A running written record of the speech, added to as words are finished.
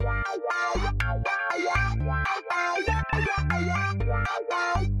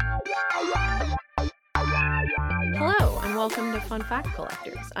welcome to Fun Fact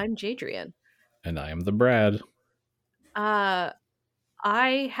Collectors. I'm Jadrien. And I am the Brad. I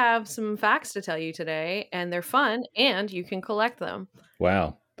have some facts to tell you today, and they're fun, and you can collect them.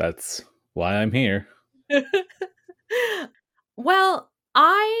 Wow, that's why I'm here. Well,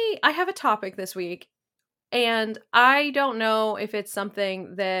 I have a topic this week, and I don't know if it's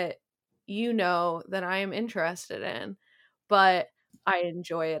something that you know that I am interested in, but I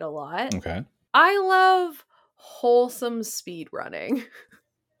enjoy it a lot. Okay. I love wholesome speed running.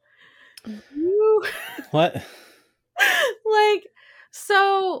 What?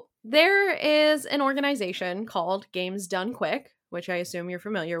 So there is an organization called Games Done Quick, which I assume you're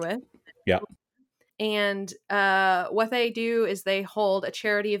familiar with. Yeah. And what they do is they hold a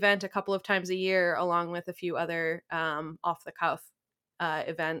charity event a couple of times a year, along with a few other off the cuff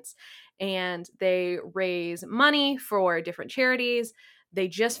events. And they raise money for different charities. They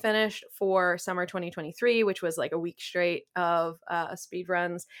just finished for summer 2023, which was like a week straight of speed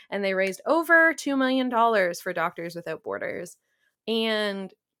runs. And they raised over $2 million for Doctors Without Borders.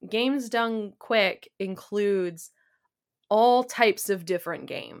 And Games Done Quick includes all types of different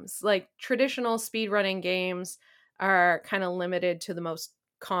games. Like traditional speedrunning games are kind of limited to the most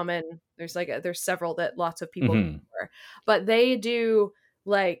common. There's several that lots of people go for. But they do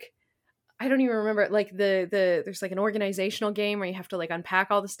like I don't even remember like there's like an organizational game where you have to like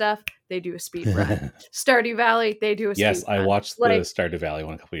unpack all the stuff. They do a speed run. Stardew Valley, they do a speed Yes, run. I watched the Stardew Valley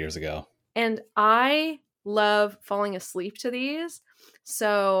one a couple years ago. And I love falling asleep to these.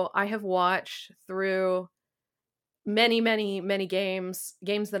 So I have watched through many games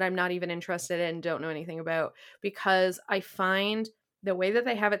that I'm not even interested in, don't know anything about, because I find the way that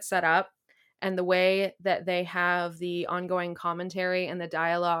they have it set up and the way that they have the ongoing commentary and the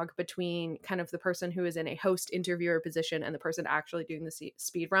dialogue between kind of the person who is in a host interviewer position and the person actually doing the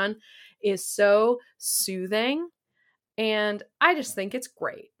speed run is so soothing, and I just think it's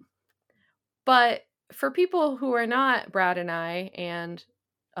great. But for people who are not Brad and I and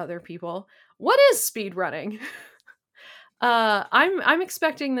other people, what is speed running? I'm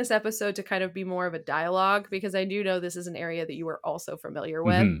expecting this episode to kind of be more of a dialogue, because I do know this is an area that you are also familiar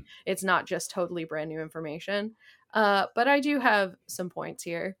with. It's not just totally brand new information. But I do have some points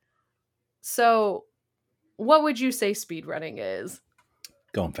here. So, what would you say speedrunning is?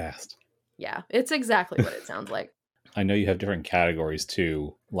 Going fast. Yeah, it's exactly what it sounds like. I know you have different categories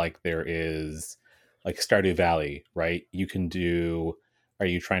too. Like there is like Stardew Valley, right? You can do, are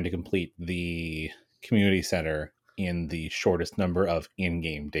you trying to complete the community center in the shortest number of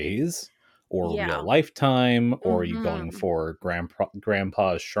in-game days or real lifetime, or are you going for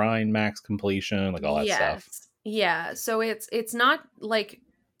grandpa's shrine max completion, like all that stuff? Yeah, so it's not like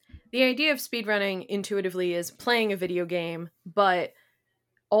the idea of speedrunning intuitively is playing a video game, but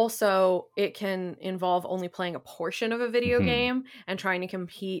also it can involve only playing a portion of a video game and trying to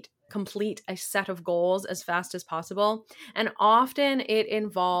complete a set of goals as fast as possible. And often it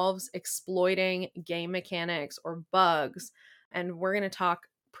involves exploiting game mechanics or bugs. And we're going to talk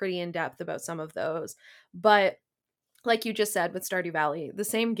pretty in depth about some of those. But like you just said with Stardew Valley, the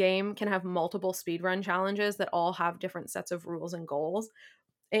same game can have multiple speedrun challenges that all have different sets of rules and goals.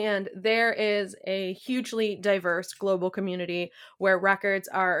 And there is a hugely diverse global community where records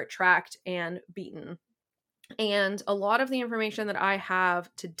are tracked and beaten. And a lot of the information that I have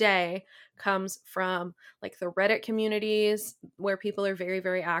today comes from like the Reddit communities where people are very,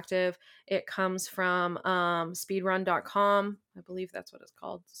 very active. It comes from speedrun.com. I believe that's what it's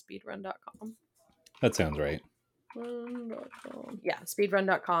called, speedrun.com. That sounds right. Yeah,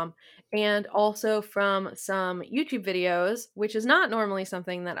 speedrun.com. And also from some YouTube videos, which is not normally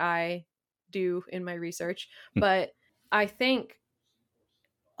something that I do in my research, but I think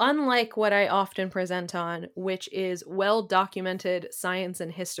unlike what I often present on, which is well-documented science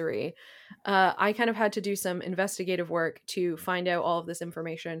and history, I kind of had to do some investigative work to find out all of this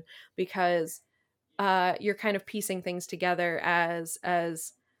information, because you're kind of piecing things together as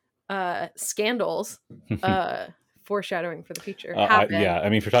scandals, foreshadowing for the future. Yeah, I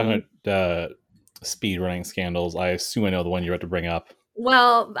mean, if you're talking about speed running scandals, I assume I know the one you're about to bring up.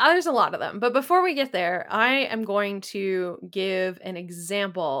 Well, there's a lot of them. But before we get there, I am going to give an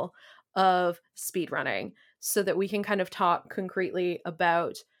example of speedrunning so that we can kind of talk concretely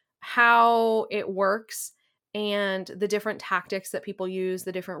about how it works and the different tactics that people use,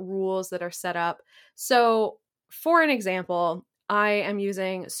 the different rules that are set up. So, for an example, I am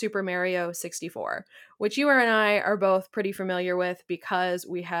using Super Mario 64, which you and I are both pretty familiar with because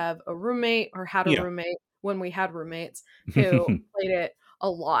we have a roommate, or had a roommate when we had roommates, who played it a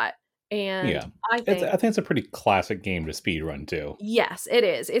lot. And I think it's a pretty classic game to speedrun too. Yes, it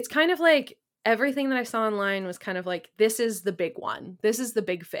is. It's kind of like everything that I saw online was kind of like, this is the big one. This is the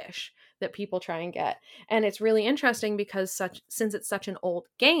big fish that people try and get. And it's really interesting because since it's such an old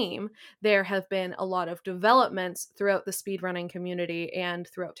game, there have been a lot of developments throughout the speedrunning community and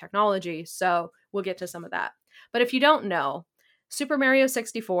throughout technology. So we'll get to some of that. But if you don't know, Super Mario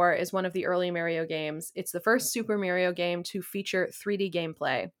 64 is one of the early Mario games. It's the first Super Mario game to feature 3D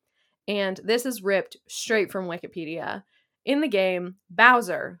gameplay. And this is ripped straight from Wikipedia. In the game,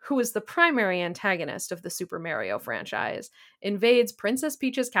 Bowser, who is the primary antagonist of the Super Mario franchise, invades Princess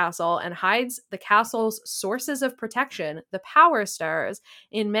Peach's castle and hides the castle's sources of protection, the Power Stars,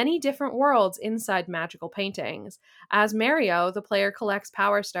 in many different worlds inside magical paintings. As Mario, the player collects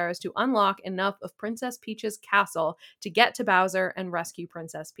Power Stars to unlock enough of Princess Peach's castle to get to Bowser and rescue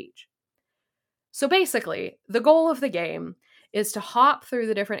Princess Peach. So basically, the goal of the game is to hop through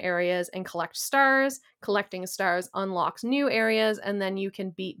the different areas and collect stars. Collecting stars unlocks new areas, and then you can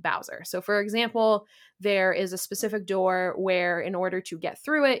beat Bowser. So for example, there is a specific door where in order to get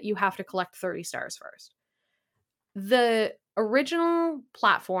through it, you have to collect 30 stars first. The original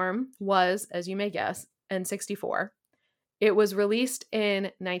platform was, as you may guess, N64. It was released in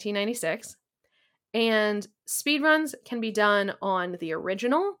 1996, and speedruns can be done on the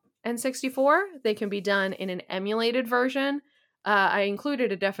original N64. They can be done in an emulated version. I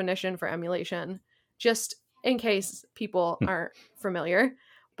included a definition for emulation just in case people aren't familiar.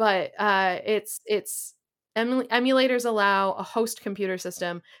 But emulators allow a host computer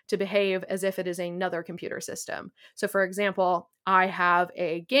system to behave as if it is another computer system. So for example, I have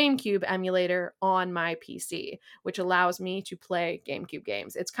a GameCube emulator on my PC, which allows me to play GameCube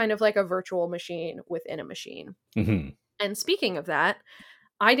games. It's kind of like a virtual machine within a machine. Mm-hmm. And speaking of that,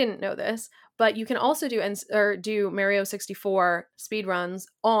 I didn't know this, but you can also do Mario 64 speedruns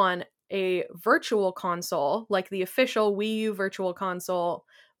on a virtual console, like the official Wii U Virtual Console,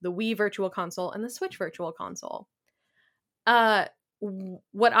 the Wii Virtual Console, and the Switch Virtual Console.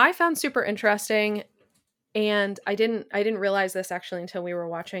 What I found super interesting, and I didn't realize this actually until we were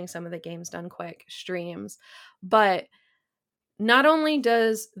watching some of the Games Done Quick streams, but not only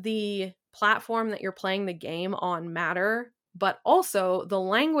does the platform that you're playing the game on matter, but also the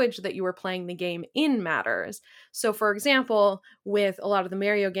language that you are playing the game in matters. So for example, with a lot of the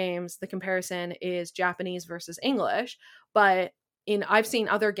Mario games, the comparison is Japanese versus English, but I've seen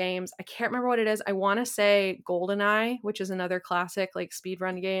other games, I can't remember what it is. I want to say GoldenEye, which is another classic like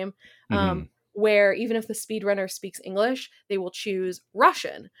speedrun game, where even if the speedrunner speaks English, they will choose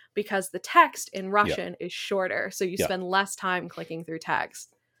Russian because the text in Russian is shorter. So you spend less time clicking through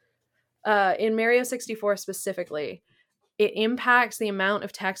text. In Mario 64 specifically, it impacts the amount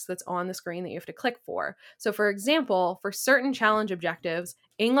of text that's on the screen that you have to click for. So for example, for certain challenge objectives,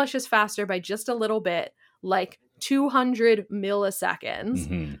 English is faster by just a little bit, like 200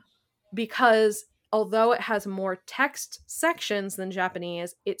 milliseconds, because although it has more text sections than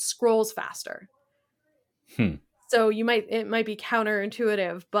Japanese, it scrolls faster. So it might be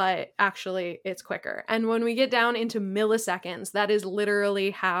counterintuitive, but actually it's quicker. And when we get down into milliseconds, that is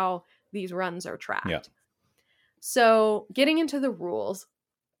literally how these runs are tracked. Yeah. So getting into the rules,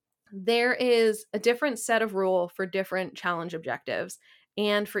 there is a different set of rule for different challenge objectives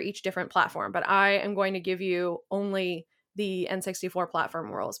and for each different platform. But I am going to give you only the N64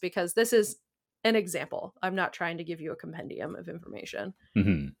 platform rules because this is an example. I'm not trying to give you a compendium of information.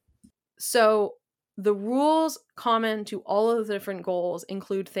 So the rules common to all of the different goals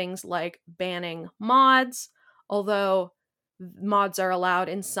include things like banning mods, although mods are allowed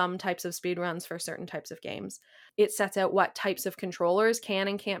in some types of speedruns for certain types of games. It sets out what types of controllers can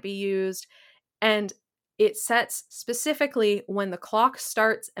and can't be used, and it sets specifically when the clock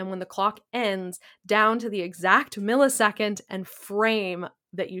starts and when the clock ends down to the exact millisecond and frame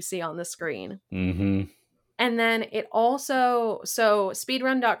that you see on the screen. And then it also, so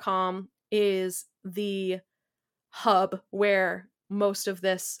speedrun.com is the hub where most of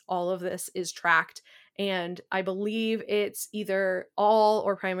this, all of this is tracked. And I believe it's either all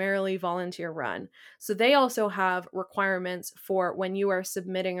or primarily volunteer run. So they also have requirements for when you are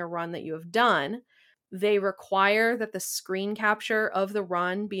submitting a run that you have done. They require that the screen capture of the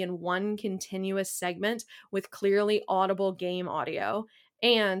run be in one continuous segment with clearly audible game audio.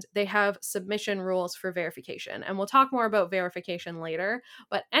 And they have submission rules for verification. And we'll talk more about verification later,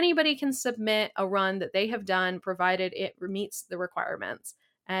 but anybody can submit a run that they have done provided it meets the requirements.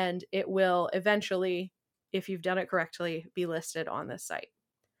 And it will eventually, if you've done it correctly, be listed on this site.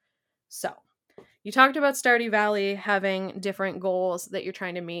 So you talked about Stardew Valley having different goals that you're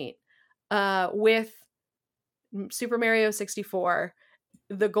trying to meet. With Super Mario 64,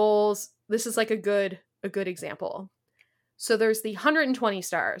 the goals, this is like a good example. So there's the 120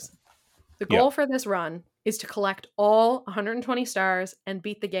 stars. The Yeah. goal for this run is to collect all 120 stars and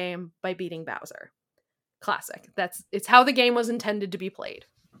beat the game by beating Bowser. Classic. It's how the game was intended to be played.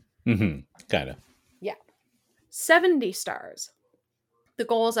 Mm-hmm. Kind of. Yeah. 70 stars. The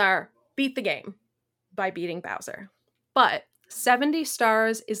goals are beat the game by beating Bowser. But 70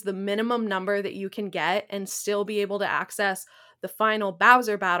 stars is the minimum number that you can get and still be able to access the final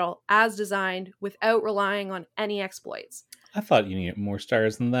Bowser battle as designed without relying on any exploits. I thought you needed more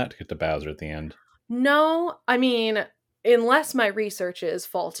stars than that to get to Bowser at the end. No, I mean, unless my research is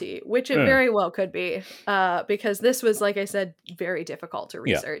faulty, which it very well could be, because this was, like I said, very difficult to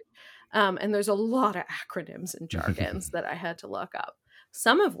research. And there's a lot of acronyms and jargons that I had to look up,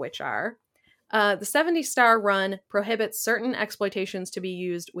 some of which are the 70-star run prohibits certain exploitations to be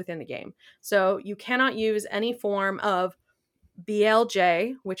used within the game. So you cannot use any form of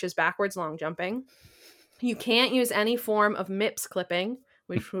BLJ, which is backwards long jumping. You can't use any form of MIPS clipping,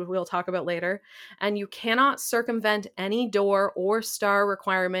 which we'll talk about later. And you cannot circumvent any door or star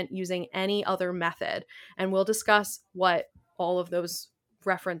requirement using any other method. And we'll discuss what all of those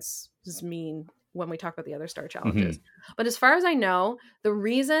references mean when we talk about the other star challenges. But as far as I know, the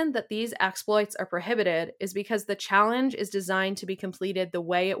reason that these exploits are prohibited is because the challenge is designed to be completed the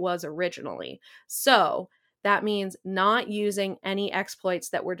way it was originally. So that means not using any exploits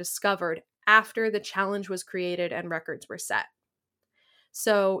that were discovered after the challenge was created and records were set.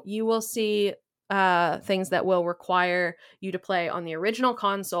 So you will see things that will require you to play on the original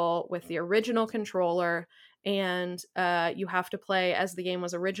console with the original controller, and you have to play as the game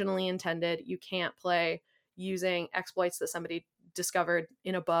was originally intended. You can't play using exploits that somebody discovered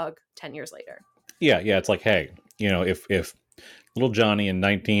in a bug 10 years later. Yeah, it's like, hey, if little Johnny in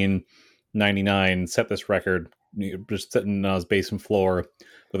 1999 set this record, just sitting on his basement floor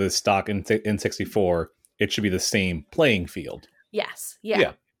with his stock in N64, it should be the same playing field. Yes,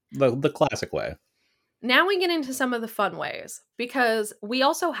 yeah. The classic way. Now we get into some of the fun ways, because we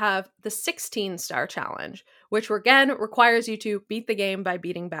also have the 16-star challenge, which again requires you to beat the game by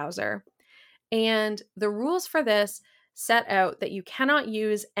beating Bowser. And the rules for this set out that you cannot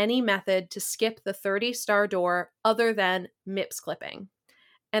use any method to skip the 30-star door other than MIPS clipping.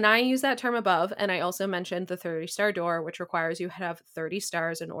 And I use that term above, and I also mentioned the 30-star door, which requires you to have 30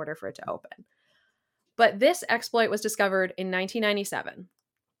 stars in order for it to open. But this exploit was discovered in 1997.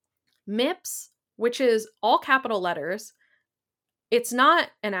 MIPS, which is all capital letters, it's not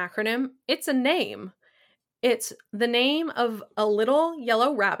an acronym, it's a name. It's the name of a little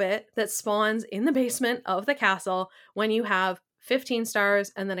yellow rabbit that spawns in the basement of the castle when you have 15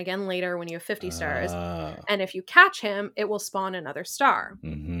 stars, and then again later when you have 50 stars. And if you catch him, it will spawn another star.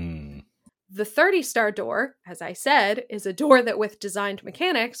 The 30-star door, as I said, is a door that with designed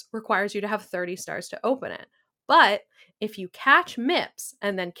mechanics requires you to have 30 stars to open it. But if you catch MIPS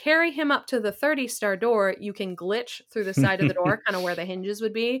and then carry him up to the 30-star door, you can glitch through the side of the door, kind of where the hinges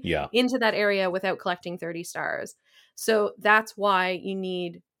would be, into that area without collecting 30 stars. So that's why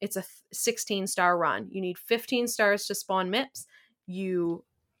it's a 16-star run. You need 15 stars to spawn MIPS. You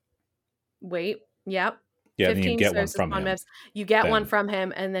 15 you get one stars to from spawn him. MIPS. You get one from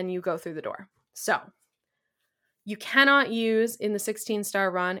him, and then you go through the door. So you cannot use, in the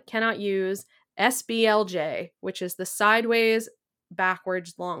 16-star run, SBLJ, which is the sideways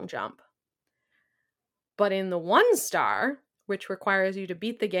backwards long jump. But in the 1-star, which requires you to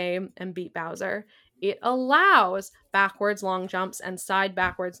beat the game and beat Bowser, it allows backwards long jumps and side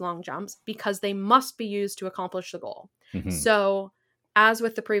backwards long jumps because they must be used to accomplish the goal. So, as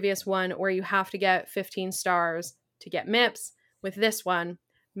with the previous one, where you have to get 15 stars to get MIPS, with this one,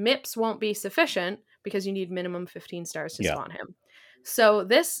 MIPS won't be sufficient because you need minimum 15 stars to spawn him. So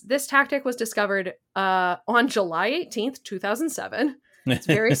this tactic was discovered on July 18th, 2007. It's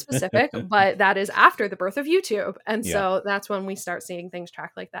very specific, but that is after the birth of YouTube. And so that's when we start seeing things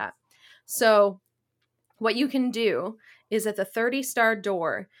track like that. So what you can do is at the 30-star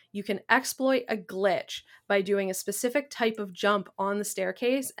door, you can exploit a glitch by doing a specific type of jump on the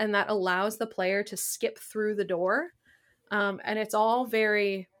staircase, and that allows the player to skip through the door. And it's all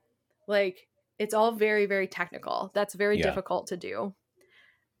very, very technical. That's very difficult to do.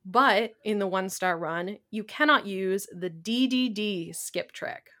 But in the 1-star run, you cannot use the DDD skip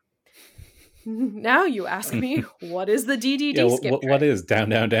trick. Now you ask me, what is the DDD skip trick? What is down,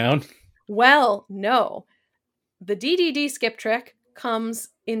 down, down? Well, no. The DDD skip trick comes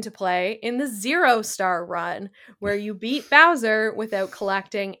into play in the 0-star run, where you beat Bowser without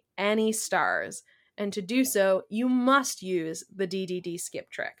collecting any stars. And to do so, you must use the DDD skip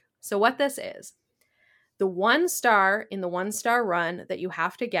trick. So what this is, the 1-star in the 1-star run that you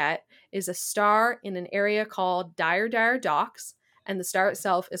have to get is a star in an area called Dire Docks, and the star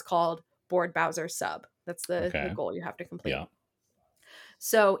itself is called board Bowser sub. That's the Okay. goal you have to complete. Yeah.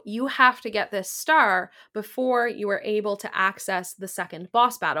 So you have to get this star before you are able to access the second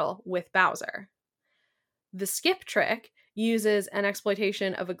boss battle with Bowser. The skip trick uses an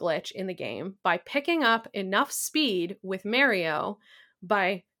exploitation of a glitch in the game by picking up enough speed with Mario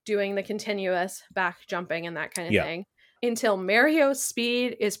by doing the continuous back jumping and that kind of thing until Mario's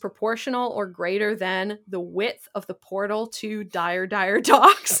speed is proportional or greater than the width of the portal to Dire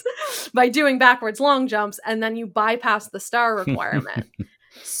Docks by doing backwards long jumps, and then you bypass the star requirement.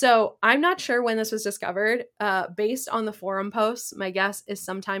 So I'm not sure when this was discovered. Based on the forum posts, my guess is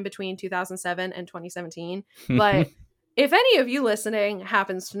sometime between 2007 and 2017. But if any of you listening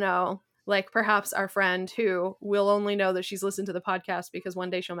happens to know, like perhaps our friend who will only know that she's listened to the podcast because one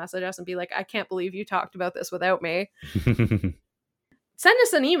day she'll message us and be like, I can't believe you talked about this without me. Send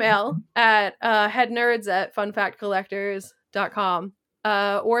us an email at headnerds@funfactcollectors.com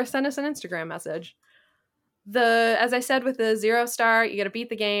or send us an Instagram message. As I said, with the 0 star, you got to beat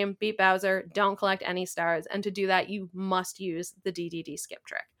the game, beat Bowser, don't collect any stars. And to do that, you must use the DDD skip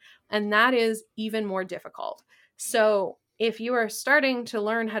trick. And that is even more difficult. So if you are starting to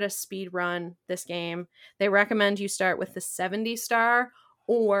learn how to speed run this game, they recommend you start with the 70 star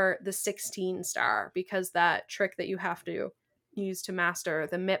or the 16 star, because that trick that you have to use to master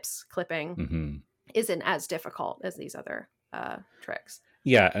the MIPS clipping isn't as difficult as these other tricks.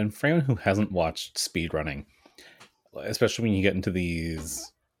 Yeah, and for anyone who hasn't watched speedrunning, especially when you get into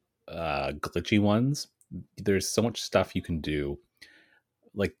these glitchy ones, there's so much stuff you can do.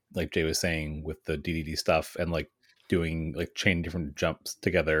 Like Jay was saying with the DDD stuff, and like doing like chain different jumps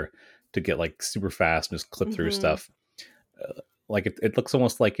together to get like super fast and just clip through stuff. Like it looks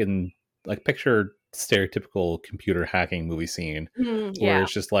almost like in like picture stereotypical computer hacking movie scene where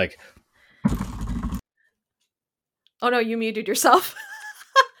it's just like, oh no, you muted yourself.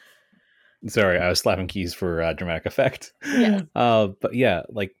 Sorry, I was slapping keys for dramatic effect. Yes. But yeah,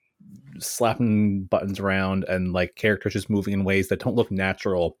 like slapping buttons around and like characters just moving in ways that don't look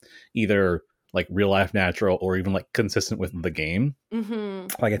natural, either like real life natural or even like consistent with the game.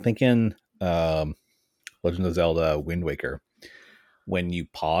 Like I think in Legend of Zelda Wind Waker, when you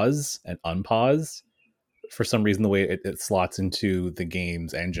pause and unpause, for some reason the way it slots into the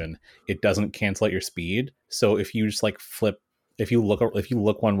game's engine, it doesn't cancel out your speed. So if you just like if you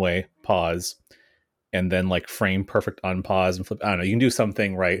look one way, pause, and then like frame perfect unpause and flip, I don't know, you can do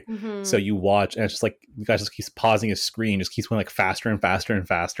something, right? So you watch and it's just like the guy just keeps pausing his screen, just keeps going like faster and faster and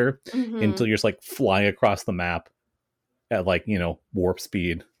faster until you're just like flying across the map at like, you know, warp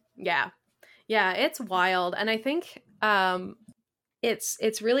speed. Yeah, it's wild. And I think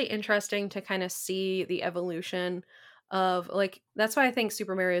it's really interesting to kind of see the evolution of, like, that's why I think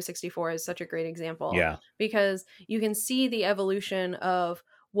Super Mario 64 is such a great example. Yeah, because you can see the evolution of,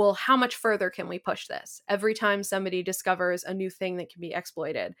 well, how much further can we push this? Every time somebody discovers a new thing that can be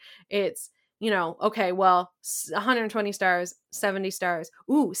exploited, it's, you know, okay, well, 120 stars, 70 stars,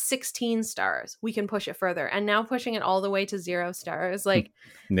 16 stars, we can push it further. And now pushing it all the way to 0 stars, like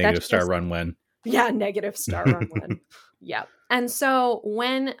negative star run when. Yeah, negative star run when. Yeah. And so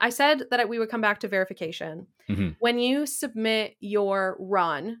when I said that we would come back to verification, when you submit your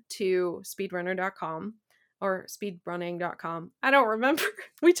run to speedrunner.com or speedrunning.com, I don't remember.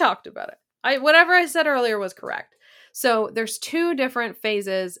 We talked about it. Whatever I said earlier was correct. So there's 2 different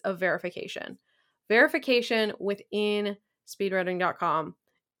phases of verification. Verification within speedrunning.com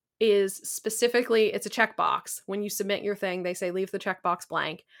is specifically, it's a checkbox. When you submit your thing, they say leave the checkbox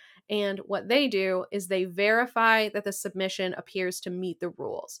blank. And what they do is they verify that the submission appears to meet the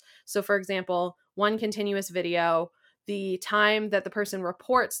rules. So for example, one continuous video, the time that the person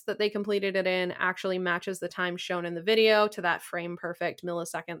reports that they completed it in actually matches the time shown in the video to that frame perfect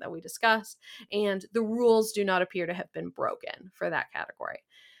millisecond that we discussed. And the rules do not appear to have been broken for that category.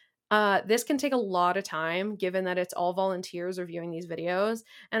 This can take a lot of time, given that it's all volunteers reviewing these videos.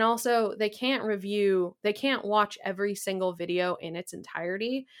 And also they can't watch every single video in its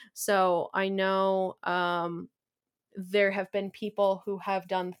entirety. So I know there have been people who have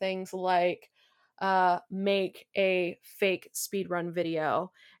done things like make a fake speedrun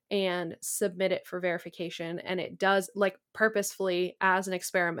video and submit it for verification, and it does, like, purposefully as an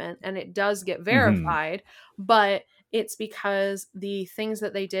experiment, and it does get verified, but it's because the things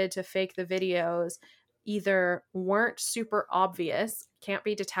that they did to fake the videos either weren't super obvious, can't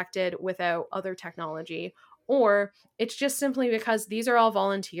be detected without other technology, or it's just simply because these are all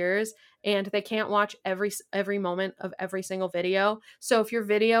volunteers and they can't watch every moment of every single video. So if your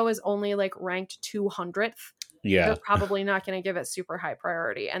video is only like ranked 200th, they're probably not going to give it super high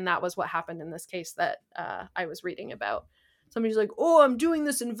priority. And that was what happened in this case that I was reading about. somebody's like, oh, I'm doing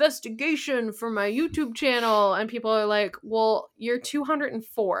this investigation for my YouTube channel, and people are like, well, you're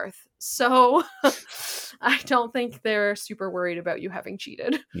 204th, so I don't think they're super worried about you having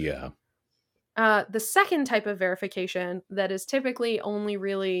cheated. Yeah. The second type of verification that is typically only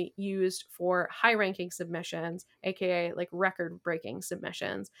really used for high-ranking submissions, aka like record-breaking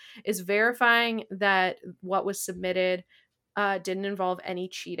submissions, is verifying that what was submitted didn't involve any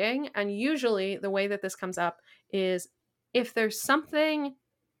cheating. And usually the way that this comes up is if there's something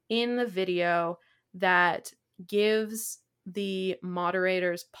in the video that gives the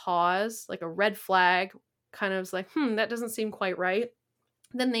moderators pause, like a red flag, kind of like, that doesn't seem quite right,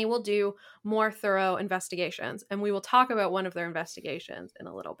 then they will do more thorough investigations. And we will talk about one of their investigations in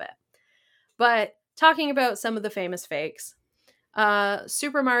a little bit. But talking about some of the famous fakes,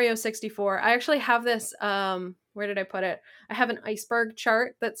 Super Mario 64. I actually have this, where did I put it? I have an iceberg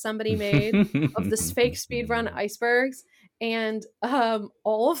chart that somebody made of this fake speedrun icebergs. And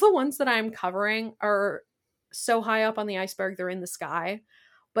all of the ones that I'm covering are so high up on the iceberg, they're in the sky.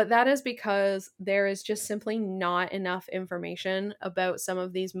 But that is because there is just simply not enough information about some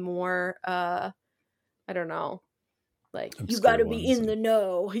of these more, I don't know, like, Obscure you gotta be ones. in the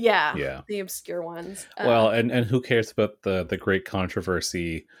know. Yeah. Yeah. The obscure ones. Well, and who cares about the great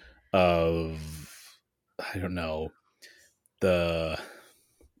controversy of, I don't know, the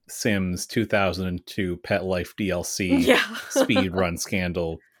Sims 2002 Pet Life DLC speedrun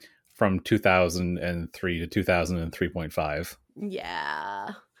scandal from 2003 to 2003.5.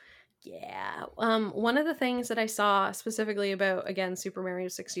 Yeah. One of the things that I saw specifically about, again, Super Mario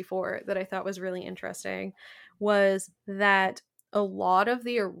 64 that I thought was really interesting was that a lot of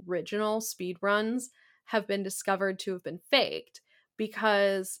the original speedruns have been discovered to have been faked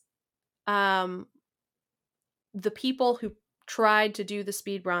because the people who tried to do the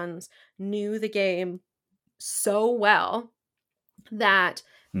speedruns knew the game so well that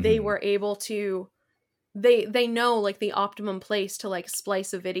they were able to they know like the optimum place to like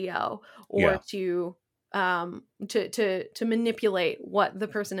splice a video or to manipulate what the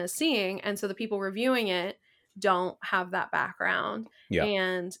person is seeing, and so the people reviewing it don't have that background,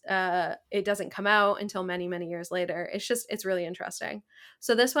 and it doesn't come out until many years later. It's really interesting.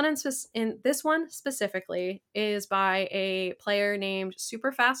 So this one this one specifically is by a player named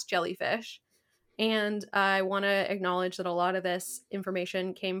Super Fast Jellyfish. And I want to acknowledge that a lot of this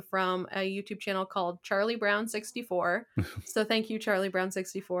information came from a YouTube channel called Charlie Brown 64. So thank you, Charlie Brown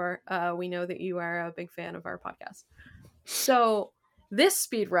 64. We know that you are a big fan of our podcast. So this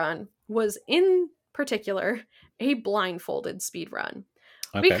speedrun was in particular a blindfolded speedrun.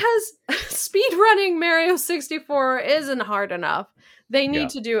 Okay. Because speedrunning Mario 64 isn't hard enough. They need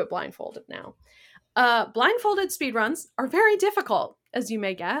to do it blindfolded now. Blindfolded speedruns are very difficult, as you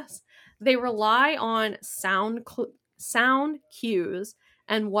may guess. They rely on sound cues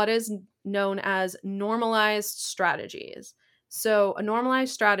and what is known as normalized strategies. So a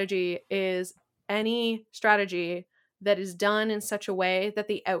normalized strategy is any strategy that is done in such a way that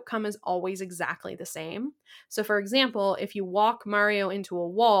the outcome is always exactly the same. So for example, if you walk Mario into a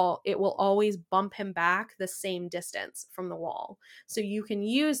wall, it will always bump him back the same distance from the wall. So you can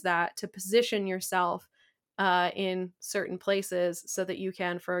use that to position yourself in certain places so that you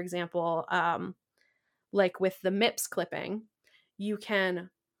can, for example, like with the MIPS clipping, you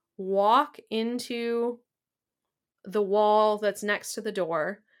can walk into the wall that's next to the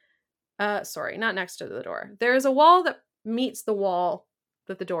door. Sorry, not next to the door. There's a wall that meets the wall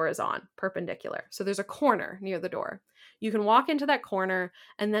that the door is on, perpendicular. So there's a corner near the door. You can walk into that corner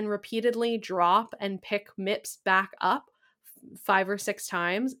and then repeatedly drop and pick MIPS back up 5 or 6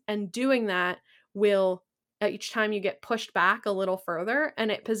 times. And doing that will, each time you get pushed back a little further, and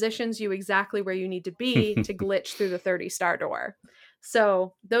it positions you exactly where you need to be to glitch through the 30-star door.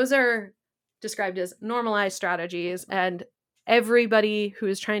 So those are described as normalized strategies, and everybody who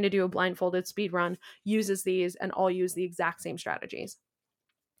is trying to do a blindfolded speedrun uses these, and all use the exact same strategies.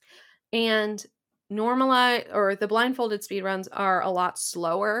 And the blindfolded speedruns are a lot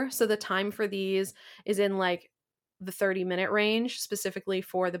slower. So the time for these is in like the 30-minute range, specifically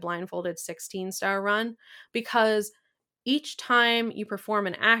for the blindfolded 16-star run, because each time you perform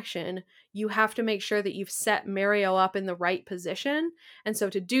an action, you have to make sure that you've set Mario up in the right position. And so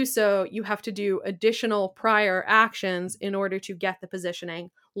to do so, you have to do additional prior actions in order to get the positioning,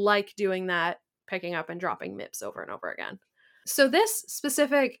 like doing that, picking up and dropping MIPS over and over again. So this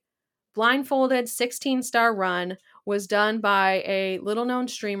specific blindfolded 16-star run was done by a little-known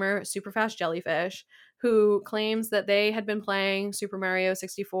streamer, Superfast Jellyfish, who claims that they had been playing Super Mario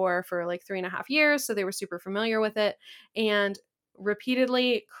 64 for like 3.5 years, so they were super familiar with it, and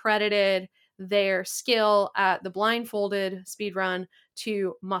repeatedly credited their skill at the blindfolded speedrun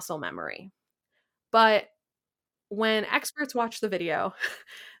to muscle memory. But when experts watch the video,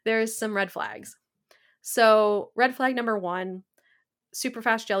 there's some red flags. So, red flag number 1,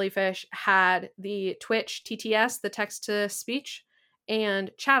 Superfast Jellyfish had the Twitch TTS, the text to speech,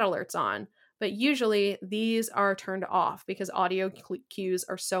 and chat alerts on. But usually these are turned off because audio cues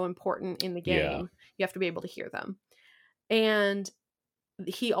are so important in the game. Yeah. You have to be able to hear them. And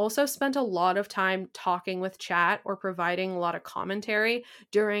he also spent a lot of time talking with chat or providing a lot of commentary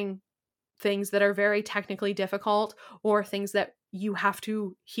during things that are very technically difficult or things that you have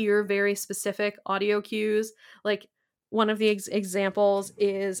to hear very specific audio cues. Like one of the examples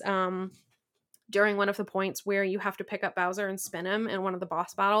is during one of the points where you have to pick up Bowser and spin him in one of the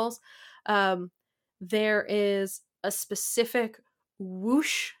boss battles. There is a specific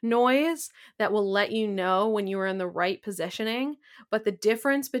whoosh noise that will let you know when you are in the right positioning. But the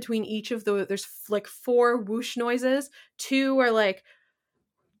difference between each of there's like 4 whoosh noises. 2 are like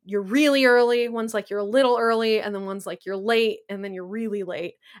you're really early, one's like you're a little early, and then one's like you're late, and then you're really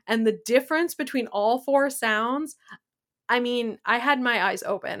late. And the difference between all 4 sounds, I mean, I had my eyes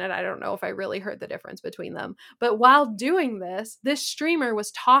open and I don't know if I really heard the difference between them. But while doing this streamer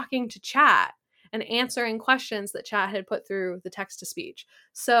was talking to chat and answering questions that chat had put through the text to speech.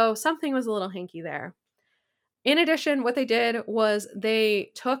 So something was a little hinky there. In addition, what they did was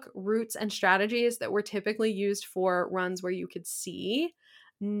they took routes and strategies that were typically used for runs where you could see,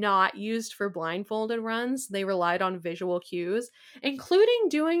 not used for blindfolded runs. They relied on visual cues, including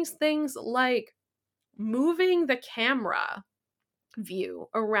doing things like moving the camera view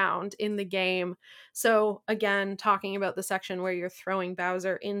around in the game. So again, talking about the section where you're throwing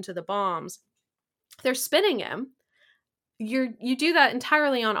Bowser into the bombs, they're spinning him. You do that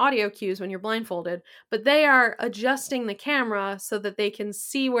entirely on audio cues when you're blindfolded, but they are adjusting the camera so that they can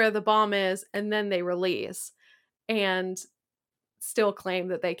see where the bomb is, and then they release and still claim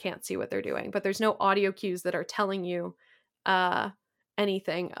that they can't see what they're doing. But there's no audio cues that are telling you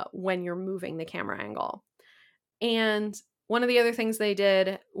anything when you're moving the camera angle. And one of the other things they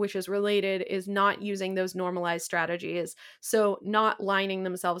did, which is related, is not using those normalized strategies. So not lining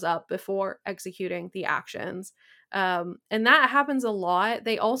themselves up before executing the actions. And that happens a lot.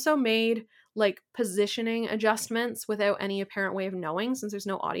 They also made like positioning adjustments without any apparent way of knowing, since there's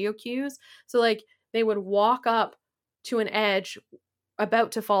no audio cues. So like they would walk up to an edge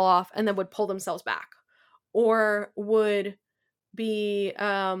about to fall off and then would pull themselves back, or would be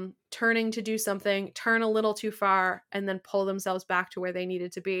turning to do something, turn a little too far, and then pull themselves back to where they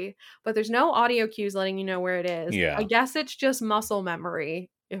needed to be. But there's no audio cues letting you know where it is. Yeah. I guess it's just muscle memory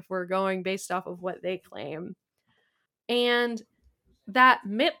if we're going based off of what they claim. And that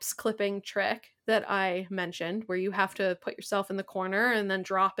MIPS clipping trick that I mentioned, where you have to put yourself in the corner and then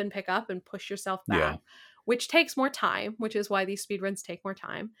drop and pick up and push yourself back, which takes more time, which is why these speedruns take more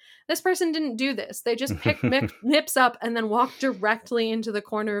time. This person didn't do this. They just picked MIPS up and then walked directly into the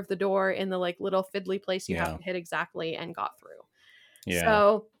corner of the door in the like little fiddly place you have to hit exactly, and got through. Yeah.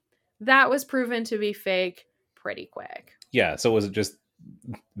 So that was proven to be fake pretty quick. Yeah. So was it just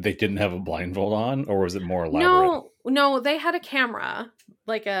they didn't have a blindfold on, or was it more elaborate? No, they had a camera,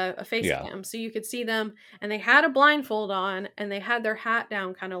 like a face cam, so you could see them, and they had a blindfold on, and they had their hat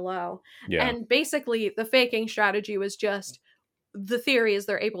down kind of low. Yeah. And basically the faking strategy was just, the theory is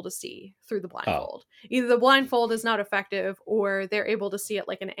they're able to see through the blindfold. Either the blindfold is not effective, or they're able to see at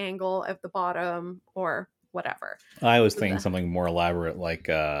like an angle at the bottom, or whatever. I was thinking something more elaborate, like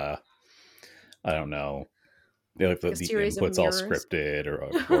I don't know, like the inputs all scripted,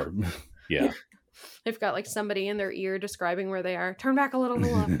 or yeah. They've got like somebody in their ear describing where they are. Turn back a little to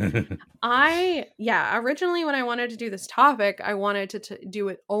look. Originally when I wanted to do this topic, I wanted to do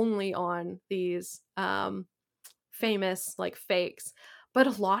it only on these famous like fakes, but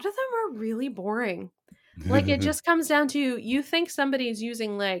a lot of them are really boring. Like it just comes down to, you think somebody's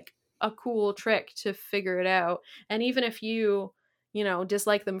using like a cool trick to figure it out, and even if you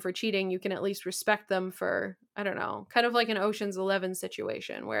dislike them for cheating, you can at least respect them for, I don't know, kind of like an Ocean's 11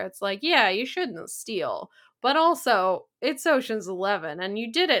 situation where it's like, yeah, you shouldn't steal, but also it's Ocean's 11 and you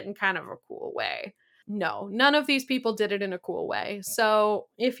did it in kind of a cool way. No, none of these people did it in a cool way. So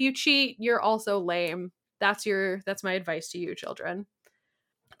if you cheat, you're also lame. That's my advice to you, children.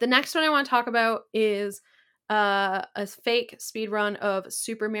 The next one I want to talk about is a fake speedrun of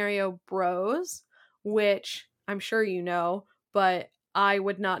Super Mario Bros, which I'm sure you know, but I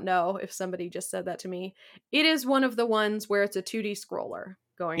would not know if somebody just said that to me. It is one of the ones where it's a 2D scroller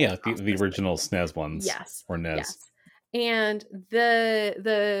going. Yeah, the original SNES ones. Yes. Or NES. Yes. And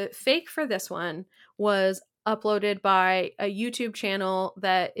the fake for this one was uploaded by a YouTube channel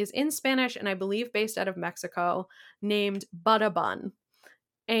that is in Spanish and I believe based out of Mexico named Buttabun.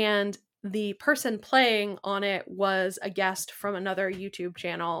 And the person playing on it was a guest from another YouTube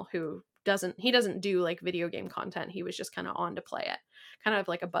channel who doesn't do like video game content. He was just kind of on to play it, kind of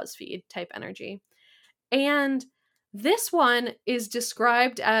like a BuzzFeed type energy. And this one is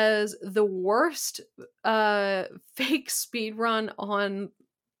described as the worst fake speedrun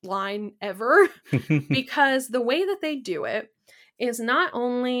online ever because the way that they do it is not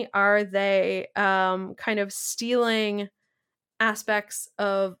only are they kind of stealing aspects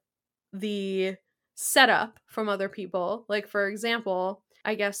of the setup from other people. Like, for example,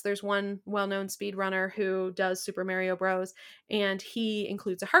 I guess there's one well-known speedrunner who does Super Mario Bros. And he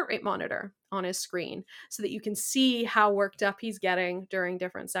includes a heart rate monitor on his screen so that you can see how worked up he's getting during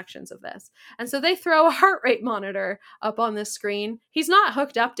different sections of this. And so they throw a heart rate monitor up on this screen. He's not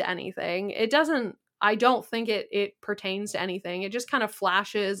hooked up to anything. I don't think it pertains to anything. It just kind of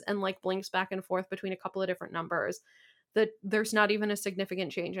flashes and like blinks back and forth between a couple of different numbers. That there's not even a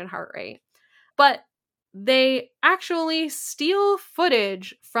significant change in heart rate. But they actually steal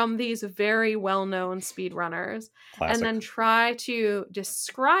footage from these very well-known speedrunners and then try to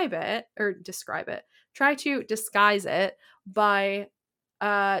try to disguise it by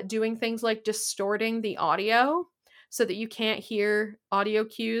doing things like distorting the audio so that you can't hear audio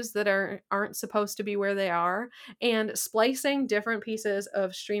cues that aren't supposed to be where they are, and splicing different pieces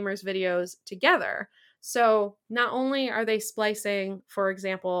of streamers' videos together. So not only are they splicing, for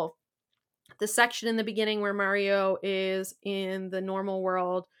example, the section in the beginning where Mario is in the normal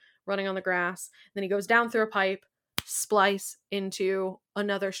world running on the grass, then he goes down through a pipe, splice into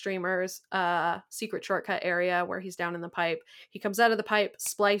another streamer's secret shortcut area where he's down in the pipe. He comes out of the pipe,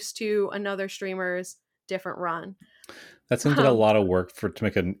 splice to another streamer's different run. That seems like a lot of work to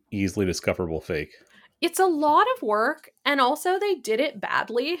make an easily discoverable fake. It's a lot of work, and also they did it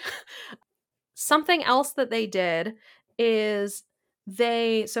badly. Something else that they did is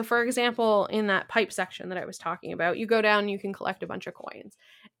so for example, in that pipe section that I was talking about, you go down, you can collect a bunch of coins.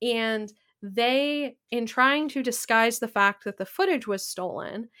 And they, in trying to disguise the fact that the footage was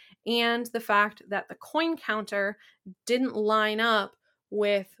stolen and the fact that the coin counter didn't line up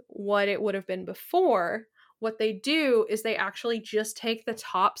with what it would have been before, what they do is they actually just take the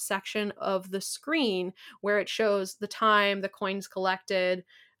top section of the screen where it shows the time, the coins collected,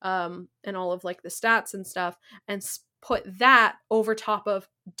 and all of like the stats and stuff, and put that over top of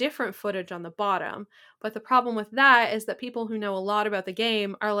different footage on the bottom. But the problem with that is that people who know a lot about the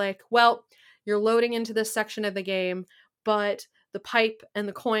game are like, well, you're loading into this section of the game, but the pipe and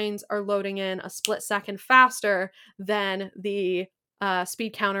the coins are loading in a split second faster than the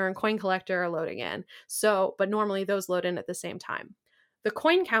speed counter and coin collector are loading in. So, but normally those load in at the same time. The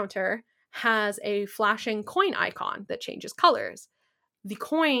coin counter has a flashing coin icon that changes colors. The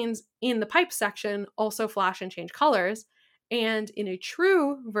coins in the pipe section also flash and change colors. And in a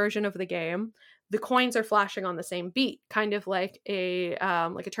true version of the game, the coins are flashing on the same beat, kind of like a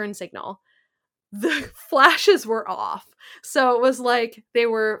turn signal. The flashes were off. So it was like they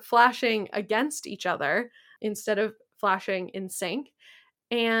were flashing against each other instead of flashing in sync.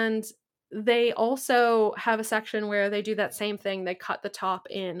 And they also have a section where they do that same thing. They cut the top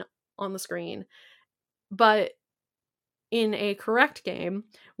in on the screen. But in a correct game,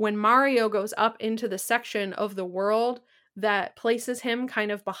 when Mario goes up into the section of the world that places him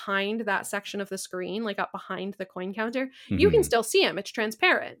kind of behind that section of the screen, like up behind the coin counter, you can still see him. It's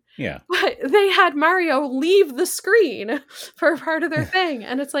transparent. Yeah. But they had Mario leave the screen for part of their thing.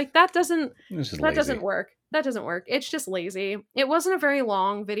 And it's like, that doesn't work. That doesn't work. It's just lazy. It wasn't a very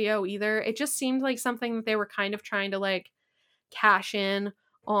long video either. It just seemed like something that they were kind of trying to like cash in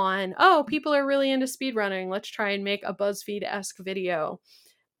on, oh, people are really into speedrunning. Let's try and make a BuzzFeed-esque video.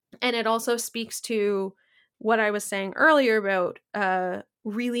 And it also speaks to what I was saying earlier about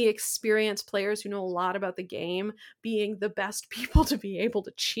really experienced players who know a lot about the game being the best people to be able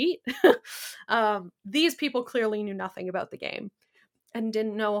to cheat. These people clearly knew nothing about the game and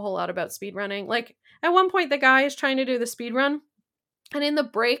didn't know a whole lot about speedrunning. Like, at one point, the guy is trying to do the speedrun, and in the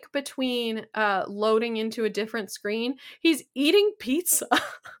break between loading into a different screen, he's eating pizza.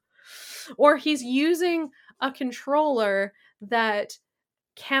 Or he's using a controller that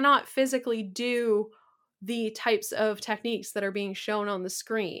cannot physically do the types of techniques that are being shown on the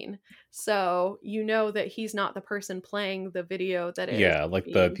screen. So you know that he's not the person playing the video that is. Yeah, like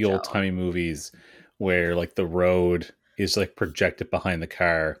the old-timey movies where like the road is like projected behind the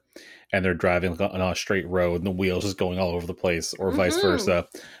car and they're driving on a straight road and the wheels just going all over the place, or vice versa,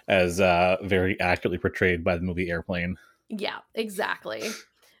 as very accurately portrayed by the movie Airplane. Yeah, exactly.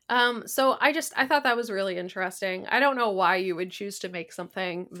 So I thought that was really interesting. I don't know why you would choose to make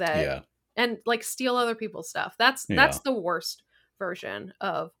something that Yeah. and like steal other people's stuff. Yeah. That's the worst version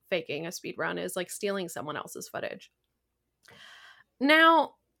of faking a speed run, is like stealing someone else's footage.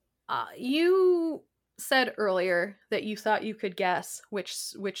 Now, you said earlier that you thought you could guess which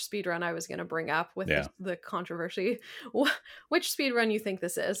speedrun I was going to bring up with Yeah. the controversy. Which speedrun you think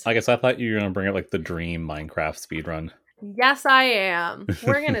this is? I guess I thought you were gonna bring up like the dream Minecraft speedrun. Yes, I am.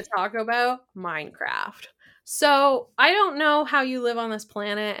 We're going to talk about Minecraft. So, I don't know how you live on this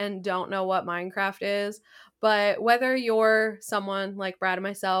planet and don't know what Minecraft is, but whether you're someone like Brad and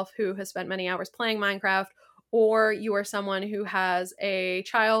myself who has spent many hours playing Minecraft, or you are someone who has a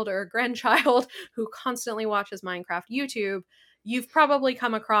child or a grandchild who constantly watches Minecraft YouTube, you've probably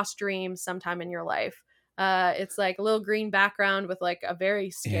come across Dreams sometime in your life. It's like a little green background with like a very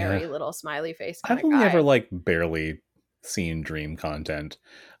Yeah. scary little smiley face kind I've of only guy. ever like barely seen dream content.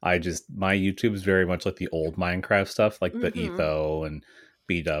 My YouTube is very much like the old Minecraft stuff, like the Mm-hmm. Etho and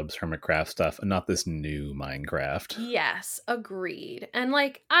B Dubs Hermitcraft stuff, and not this new Minecraft. Yes, agreed. And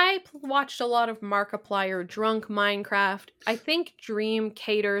like watched a lot of Markiplier drunk Minecraft. I think Dream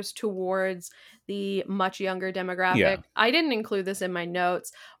caters towards the much younger demographic. Yeah. I didn't include this in my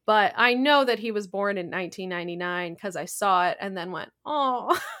notes, but I know that he was born in 1999 because I saw it and then went,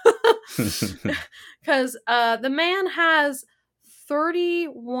 oh, because the man has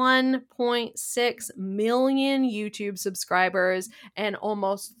 31.6 million YouTube subscribers and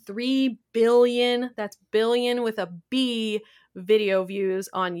almost 3 billion, that's billion with a B, video views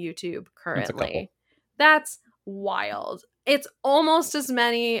on YouTube It's a couple. currently. That's wild. It's almost as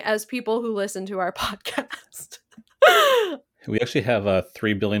many as people who listen to our podcast. We actually have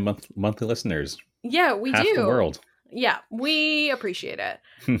 3 billion monthly listeners. Yeah, we Half the do. world. Yeah, we appreciate it.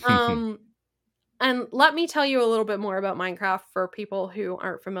 And let me tell you a little bit more about Minecraft for people who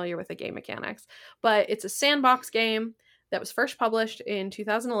aren't familiar with the game mechanics. But it's a sandbox game that was first published in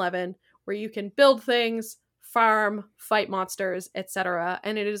 2011 where you can build things, farm, fight monsters, etc.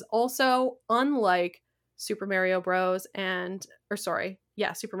 And it is also unlike Super Mario Bros.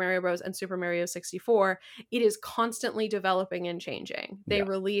 Super Mario Bros. And Super Mario 64. It is constantly developing and changing. They Yeah.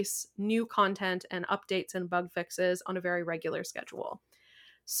 release new content and updates and bug fixes on a very regular schedule.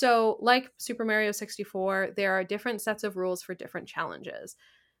 So, like Super Mario 64, there are different sets of rules for different challenges.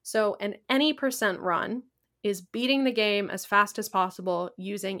 So, an any percent run is beating the game as fast as possible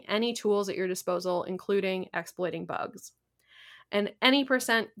using any tools at your disposal, including exploiting bugs. An any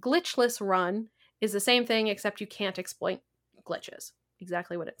percent glitchless run is the same thing, except you can't exploit glitches.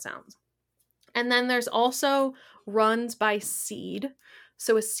 Exactly what it sounds. And then there's also runs by seed.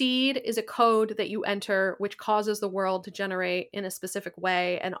 So a seed is a code that you enter which causes the world to generate in a specific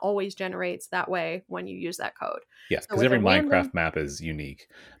way and always generates that way when you use that code. Yeah, So because with a every random Minecraft map is unique,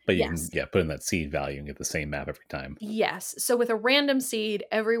 but you can Yes. put in that seed value and get the same map every time. Yes. So with a random seed,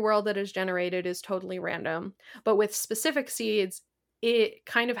 every world that is generated is totally random. But with specific seeds, it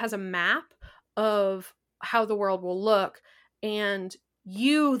kind of has a map of how the world will look. And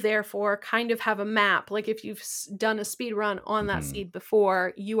you, therefore, kind of have a map. Like if you've done a speed run on that Mhm. seed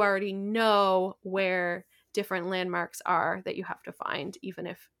before, you already know where different landmarks are that you have to find, even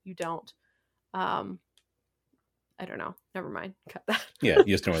if you don't. I don't know. Never mind. Cut that. Yeah,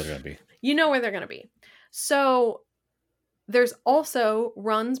 you just know where they're going to be. You know where they're going to be. So there's also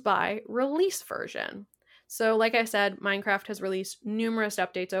runs by release version. So, like I said, Minecraft has released numerous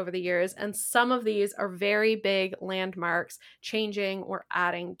updates over the years, and some of these are very big landmarks, changing or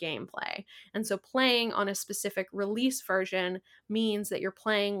adding gameplay. And so, playing on a specific release version means that you're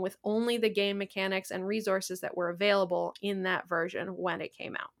playing with only the game mechanics and resources that were available in that version when it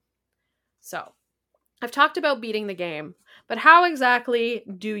came out. So, I've talked about beating the game, but how exactly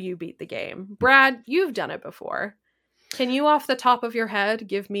do you beat the game? Brad, you've done it before. Can you, off the top of your head,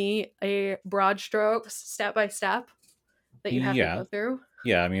 give me a broad strokes, step by step, that you have to Yeah. go through?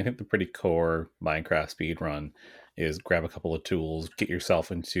 Yeah, I mean, I think the pretty core Minecraft speedrun is grab a couple of tools, get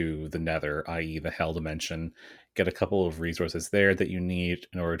yourself into the nether, i.e., the hell dimension, get a couple of resources there that you need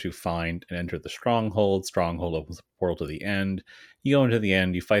in order to find and enter the stronghold. Stronghold opens the portal to the end. You go into the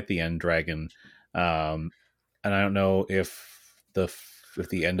end, you fight the end dragon. And I don't know if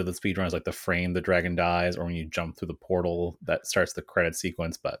the end of the speedrun is like the frame the dragon dies or when you jump through the portal that starts the credit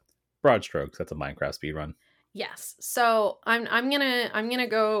sequence, but broad strokes, that's a Minecraft speedrun. Yes. So I'm gonna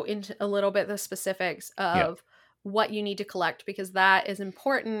go into a little bit the specifics Yeah. of what you need to collect, because that is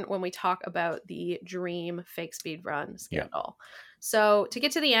important when we talk about the Dream fake speed run Yeah. scandal. So to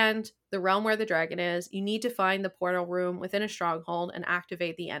get to the end, the realm where the dragon is, you need to find the portal room within a stronghold and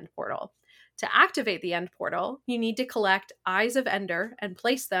activate the end portal. To activate the end portal, you need to collect Eyes of Ender and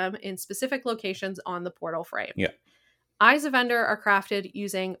place them in specific locations on the portal frame. Yeah. Eyes of Ender are crafted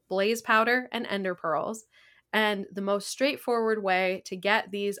using blaze powder and ender pearls, and the most straightforward way to get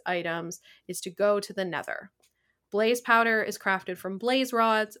these items is to go to the Nether. Blaze powder is crafted from blaze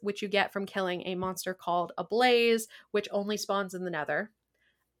rods, which you get from killing a monster called a blaze, which only spawns in the Nether.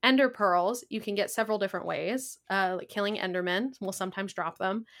 Ender pearls, you can get several different ways. Like killing endermen will sometimes drop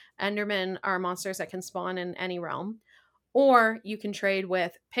them. Endermen are monsters that can spawn in any realm. Or you can trade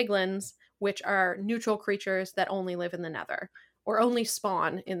with piglins, which are neutral creatures that only live in the Nether, or only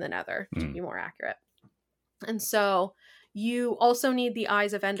spawn in the Nether, to be more accurate. And so you also need the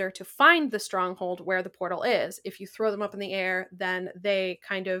Eyes of Ender to find the stronghold where the portal is. If you throw them up in the air, then they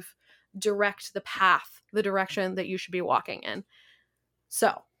kind of direct the path, the direction that you should be walking in.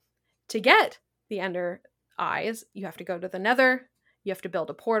 So to get the Ender Eyes, you have to go to the Nether. You have to build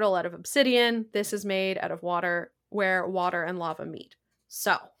a portal out of obsidian. This is made out of water, where water and lava meet.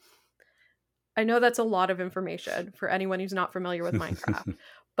 So I know that's a lot of information for anyone who's not familiar with Minecraft,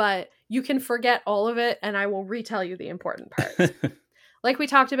 but you can forget all of it and I will retell you the important parts. Like we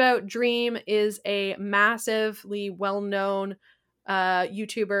talked about, Dream is a massively well-known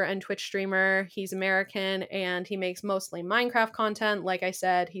YouTuber and Twitch streamer. He's American and he makes mostly Minecraft content. Like I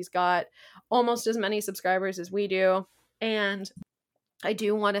said, he's got almost as many subscribers as we do. And I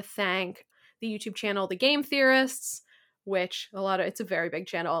do want to thank the YouTube channel The Game Theorists, which it's a very big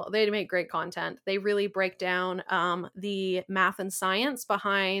channel. They make great content. They really break down the math and science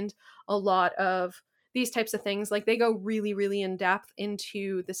behind a lot of these types of things. Like they go really, really in depth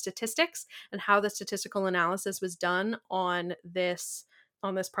into the statistics and how the statistical analysis was done on this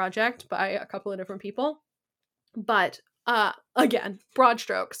project by a couple of different people. But again, broad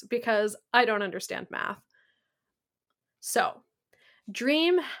strokes, because I don't understand math. So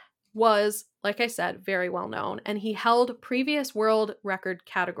Dream was, like I said, very well known, and he held previous world records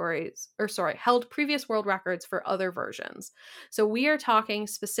for other versions. So we are talking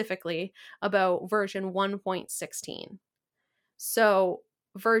specifically about version 1.16. So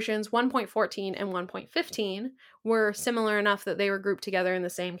versions 1.14 and 1.15 were similar enough that they were grouped together in the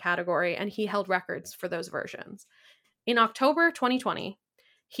same category, and he held records for those versions. In October 2020,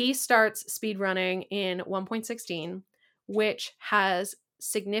 he starts speedrunning in 1.16, which has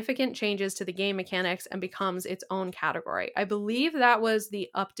significant changes to the game mechanics and becomes its own category. I believe that was the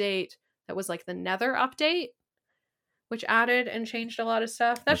update that was like the Nether update, which added and changed a lot of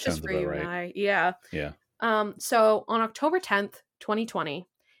stuff. That's just for you and I. Yeah. Yeah. So on October 10th, 2020,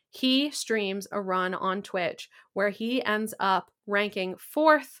 he streams a run on Twitch where he ends up ranking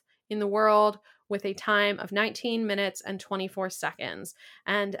 4th in the world with a time of 19 minutes and 24 seconds.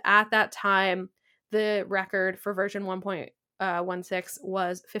 And at that time, the record for version 1.16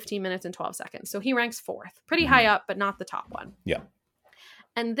 was 15 minutes and 12 seconds. So he ranks 4th. Pretty high up, but not the top one. Yeah.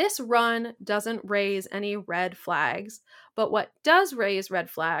 And this run doesn't raise any red flags. But what does raise red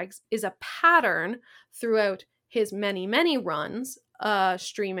flags is a pattern throughout his many, many runs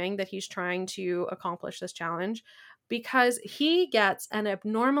streaming that he's trying to accomplish this challenge, because he gets an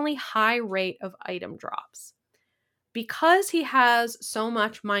abnormally high rate of item drops. Because he has so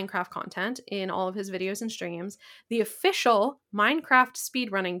much Minecraft content in all of his videos and streams, the official Minecraft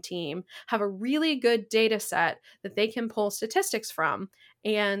speedrunning team have a really good data set that they can pull statistics from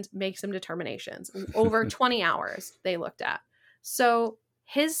and make some determinations. Over 20 hours they looked at. So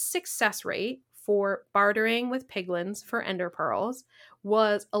his success rate for bartering with piglins for ender pearls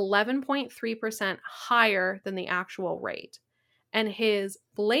was 11.3% higher than the actual rate. And his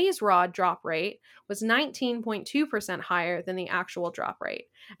blaze rod drop rate was 19.2% higher than the actual drop rate.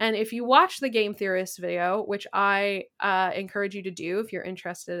 And if you watch the Game Theorist video, which I encourage you to do if you're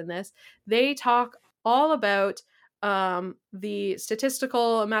interested in this, they talk all about the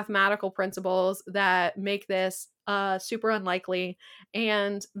statistical and mathematical principles that make this super unlikely.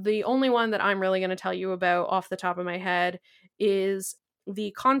 And the only one that I'm really going to tell you about off the top of my head is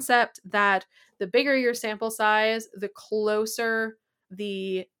the concept that the bigger your sample size, the closer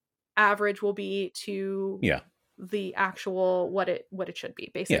the average will be to the actual what it should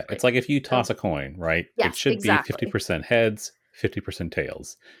be, basically. Yeah, it's like if you toss a coin, right? Yes, it should exactly. be 50% heads, 50%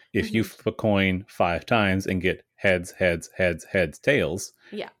 tails. If you flip a coin 5 times and get heads, tails,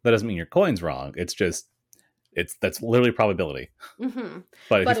 yeah, that doesn't mean your coin's wrong. It's just that's literally probability.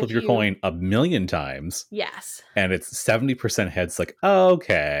 But if you flip your coin 1,000,000 times, yes, and it's 70% heads, like,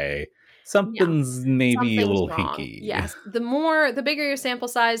 okay, something's maybe a little wrong. hinky. Yes, the bigger your sample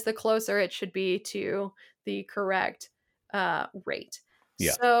size, the closer it should be to the correct rate.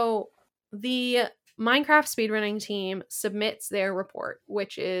 Yeah. So the Minecraft speedrunning team submits their report,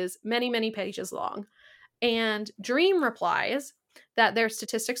 which is many, many pages long. And Dream replies that their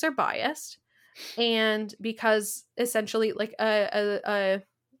statistics are biased, and because essentially like a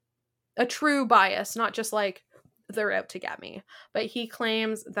true bias, not just like they're out to get me, but he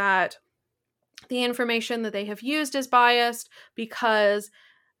claims that the information that they have used is biased because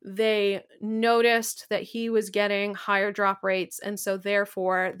they noticed that he was getting higher drop rates, and so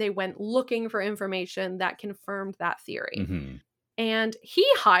therefore they went looking for information that confirmed that theory. Mm-hmm. And he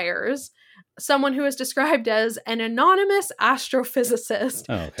hires someone who is described as an anonymous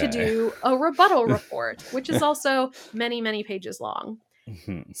astrophysicist to do a rebuttal report, which is also many, many pages long.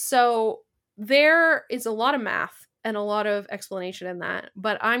 Mm-hmm. So there is a lot of math and a lot of explanation in that,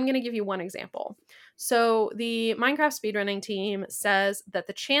 but I'm going to give you one example. So the Minecraft speedrunning team says that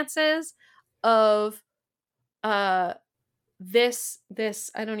the chances of this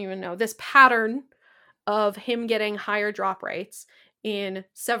I don't even know, this pattern of him getting higher drop rates in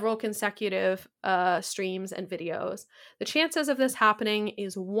several consecutive streams and videos, the chances of this happening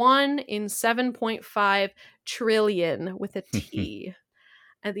is 1 in 7.5 trillion with a T.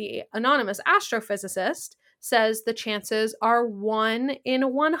 And the anonymous astrophysicist says the chances are 1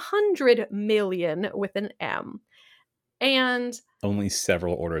 in 100 million with an M. And only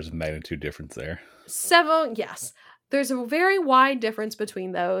several orders of magnitude difference there. Several, yes. There's a very wide difference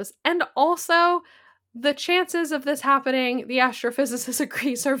between those. And also, the chances of this happening, the astrophysicist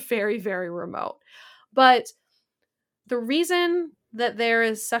agrees, are very, very remote. But the reason that there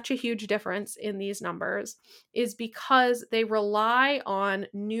is such a huge difference in these numbers is because they rely on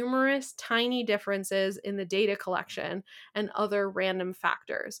numerous tiny differences in the data collection and other random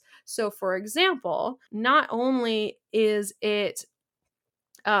factors. So, for example, not only is it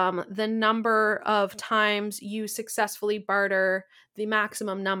the number of times you successfully barter the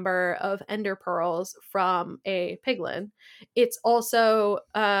maximum number of ender pearls from a piglin, it's also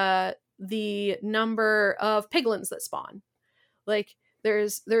the number of piglins that spawn. Like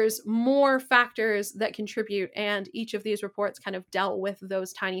there's more factors that contribute, and each of these reports kind of dealt with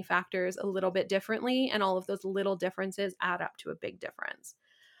those tiny factors a little bit differently, and all of those little differences add up to a big difference.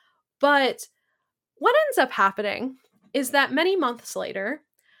 But what ends up happening is that many months later,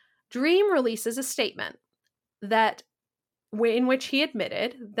 Dream releases a statement that in which he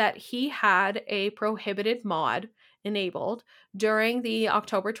admitted that he had a prohibited mod enabled during the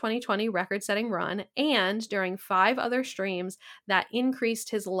October 2020 record-setting run and during 5 other streams that increased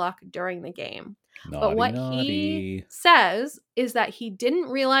his luck during the game. Naughty, but what he says is that he didn't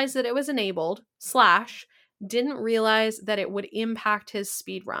realize that it was enabled / didn't realize that it would impact his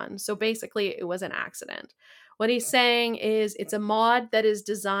speed run. So basically it was an accident. What he's saying is it's a mod that is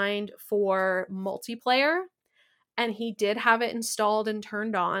designed for multiplayer, and he did have it installed and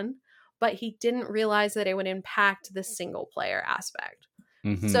turned on, but he didn't realize that it would impact the single player aspect.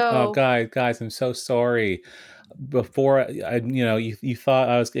 Mm-hmm. So, guys, I'm so sorry. Before you thought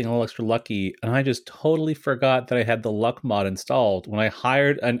I was getting a little extra lucky, and I just totally forgot that I had the luck mod installed when I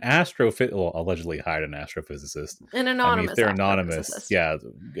hired an allegedly hired an astrophysicist. An anonymous. If they're anonymous, yeah.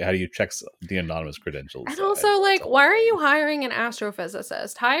 How do you check the anonymous credentials? And also, why are you hiring an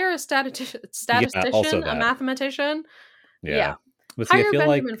astrophysicist? Hire a statistician, a mathematician. Yeah. But see, I feel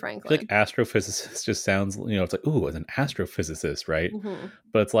like astrophysicist just sounds, it's like, ooh, as an astrophysicist, right? Mm-hmm.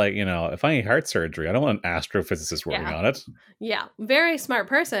 But it's like, if I need heart surgery, I don't want an astrophysicist working on it. Yeah. Very smart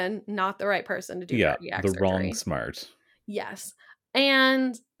person, not the right person to do cardiac surgery. Wrong smart. Yes.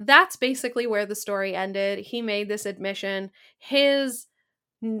 And that's basically where the story ended. He made this admission. His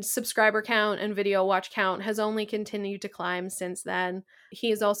subscriber count and video watch count has only continued to climb since then. He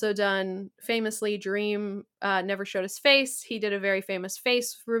has also done, famously, Dream never showed his face. He did a very famous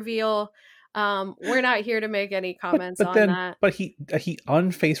face reveal. We're not here to make any comments on that. But he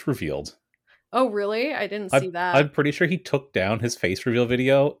unface revealed. Oh, really? I didn't see that. I'm pretty sure he took down his face reveal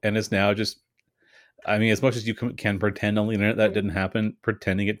video and is now just, I mean, as much as you can pretend on the internet that didn't happen,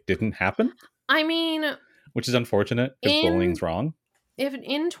 pretending it didn't happen. I mean, which is unfortunate because bullying's wrong. If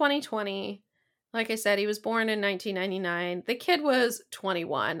in 2020, like I said, he was born in 1999, the kid was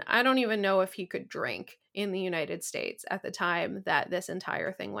 21. I don't even know if he could drink in the United States at the time that this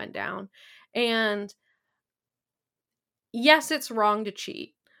entire thing went down. And yes, it's wrong to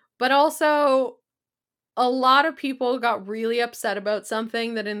cheat, but also a lot of people got really upset about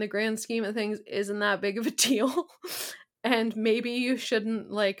something that in the grand scheme of things isn't that big of a deal. And maybe you shouldn't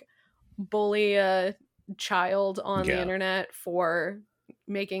bully a child on the internet for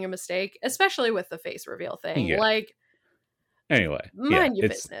making a mistake, especially with the face reveal thing. Anyway, mind your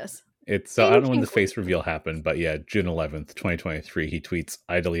business. It's I don't know when Ancient the face queen. reveal happened, but yeah, June 11th, 2023, he tweets,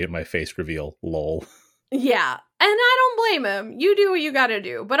 "I deleted my face reveal, lol." Yeah. And I don't blame him. You do what you got to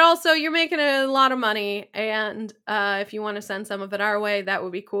do. But also, you're making a lot of money. And if you want to send some of it our way, that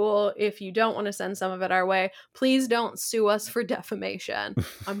would be cool. If you don't want to send some of it our way, please don't sue us for defamation.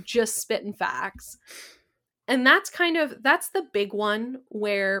 I'm just spitting facts. And that's the big one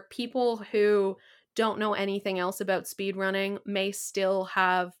where people who don't know anything else about speedrunning may still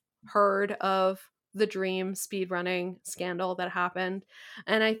have heard of the dream speedrunning scandal that happened.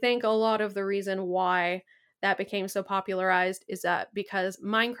 And I think a lot of the reason why that became so popularized is that because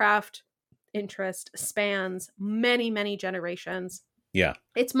Minecraft interest spans many, many generations. Yeah.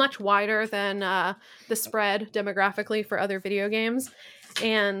 It's much wider than the spread demographically for other video games.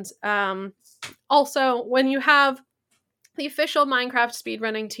 And also, when you have the official Minecraft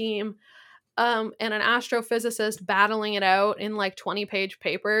speedrunning team and an astrophysicist battling it out in like 20-page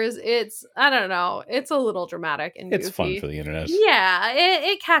papers, I don't know, it's a little dramatic and It's fun goofy. for the internet. Yeah,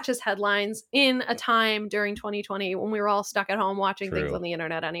 it catches headlines in a time during 2020 when we were all stuck at home watching things True. on the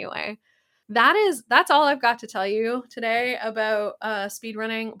internet anyway. That's all I've got to tell you today about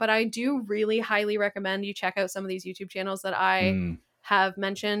speedrunning, but I do really highly recommend you check out some of these YouTube channels that I have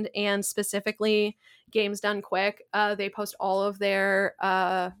mentioned, and specifically Games Done Quick. They post all of their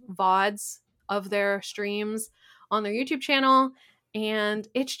VODs of their streams on their YouTube channel, and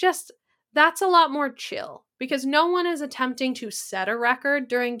that's a lot more chill because no one is attempting to set a record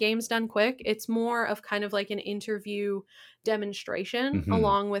during Games Done Quick. It's more of kind of like an interview demonstration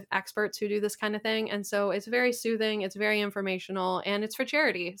along with experts who do this kind of thing. And so it's very soothing, it's very informational, and it's for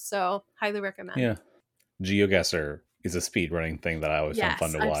charity. So highly recommend. Yeah. GeoGuessr is a speedrunning thing that I always found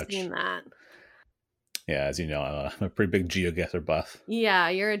fun to watch. I've seen that. Yeah, as you know, I'm a pretty big GeoGuessr buff. Yeah,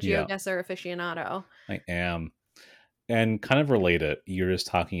 you're a GeoGuessr aficionado. I am. And kind of related, you're just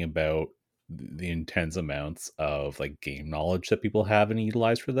talking about the intense amounts of like game knowledge that people have and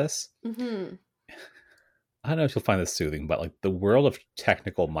utilize for this. Mm-hmm. I don't know if you'll find this soothing, but like the world of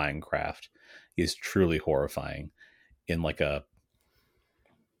technical Minecraft is truly horrifying in like a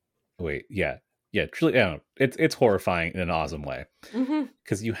truly, I don't know, it's horrifying in an awesome way.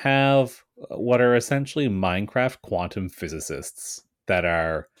 Because you have what are essentially Minecraft quantum physicists that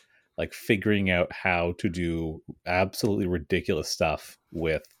are like figuring out how to do absolutely ridiculous stuff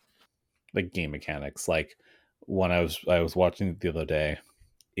with like game mechanics. Like one I was watching the other day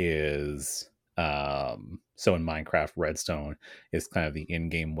is so in Minecraft, redstone is kind of the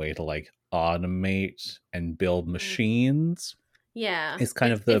in-game way to like automate and build machines. Yeah, It's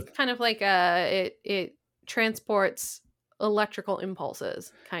kind of like it transports electrical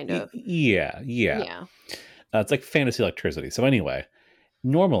impulses, kind of. Yeah. It's like fantasy electricity. So anyway,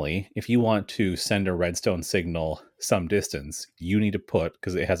 normally, if you want to send a redstone signal some distance, you need to put,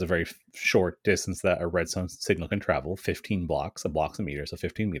 because it has a very short distance that a redstone signal can travel, 15 blocks, a block's a meter, so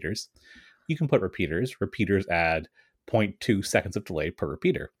 15 meters. You can put repeaters. Repeaters add 0.2 seconds of delay per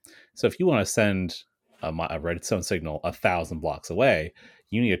repeater. So if you want to send a redstone signal 1,000 blocks away,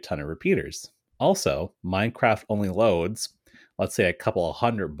 you need a ton of repeaters. Also, Minecraft only loads, let's say, a couple of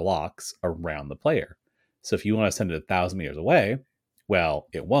hundred blocks around the player. So if you want to send it 1,000 meters away, well,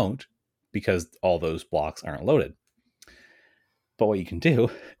 it won't because all those blocks aren't loaded. But what you can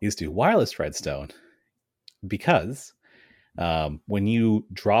do is do wireless redstone because when you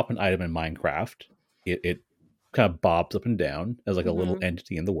drop an item in Minecraft, it kind of bobs up and down as like a little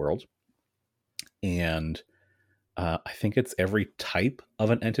entity in the world. And I think it's every type of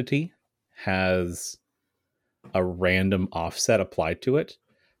an entity has a random offset applied to it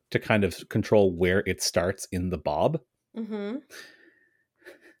to kind of control where it starts in the bob.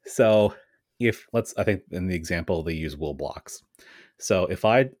 So I think in the example they use wool blocks. So if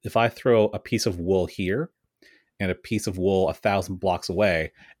I throw a piece of wool here and a piece of wool 1,000 blocks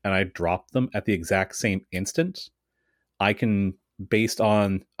away and I drop them at the exact same instant, I can, based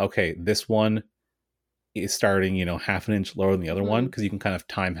on, okay, this one is starting, half an inch lower than the other one, because you can kind of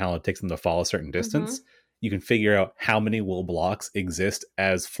time how it takes them to fall a certain distance. You can figure out how many wool blocks exist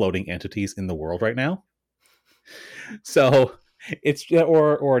as floating entities in the world right now. So it's,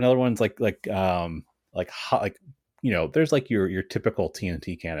 or another one's like there's like your typical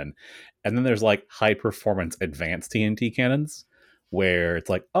TNT cannon, and then there's like high performance advanced TNT cannons where it's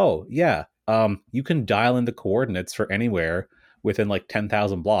like, oh yeah, you can dial in the coordinates for anywhere within like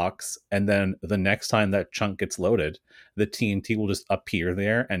 10,000 blocks, and then the next time that chunk gets loaded, the TNT will just appear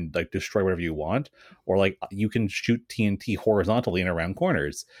there and like destroy whatever you want. Or like you can shoot TNT horizontally and around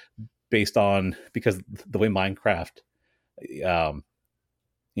corners based on, because the way Minecraft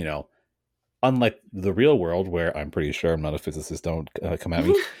unlike the real world, where I'm pretty sure I'm not a physicist, don't come at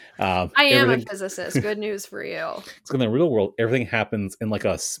me. I am a Everything physicist. Good news for you. so in the real world, everything happens in like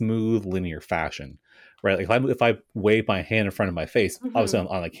a smooth, linear fashion, right? Like if I wave my hand in front of my face, obviously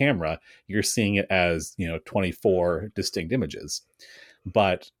Mhm. on the camera, you're seeing it as 24 distinct images.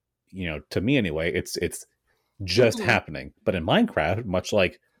 But to me anyway, it's just Mhm. happening. But in Minecraft, much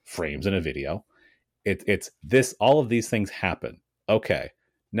like frames in a video, it's this. All of these things happen. Okay,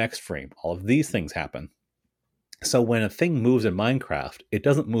 next frame, all of these things happen. So when a thing moves in Minecraft, it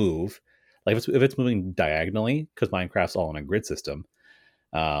doesn't move like if it's moving diagonally, because Minecraft's all in a grid system.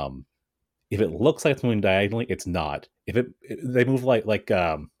 Um, if it looks like it's moving diagonally, it's not. If they move like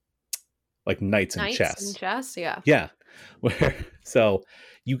knights in Knights and chess. chess, yeah. Yeah, where so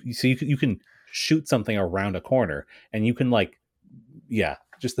you can shoot something around a corner, and you can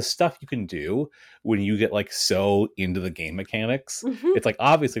just the stuff you can do when you get like so into the game mechanics. Mhm. It's like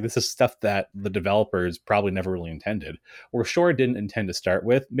obviously this is stuff that the developers probably never really intended, or sure didn't intend to start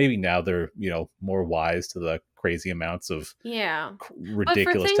with. Maybe now they're more wise to the crazy amounts of Yeah. But for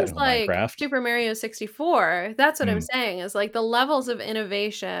ridiculous things technical like Minecraft. Super Mario 64, that's what I'm Mm, saying is like the levels of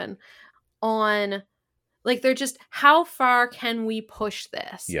innovation on like they're just how far can we push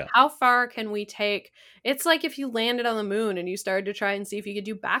this? yeah, How far can we take it's like if you landed on the moon and you started to try and see if you could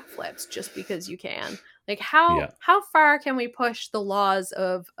do backflips just because you can. Like yeah, how far can we push the laws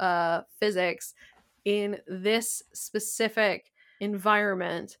of physics in this specific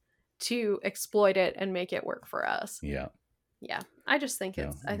environment to exploit it and make it work for us? yeah, Yeah, I just think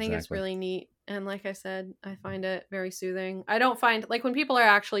yeah, it's exactly. really neat, and like I said, I find it very soothing. I don't find like when people are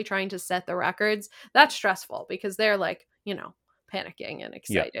actually trying to set the records, that's stressful because they're like, panicking and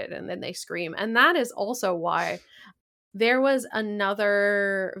Yeah. excited and then they scream. And that is also why there was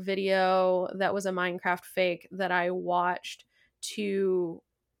another video that was a Minecraft fake that I watched to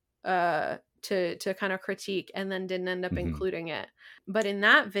to kind of critique and then didn't end up Hmm. including it. But in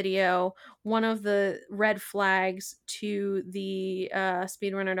that video, one of the red flags to the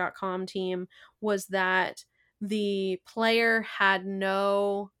speedrunner.com team was that the player had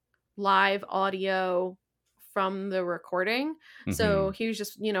no live audio from the recording. So Hmm. he was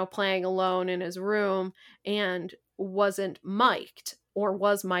just, playing alone in his room and wasn't mic'd or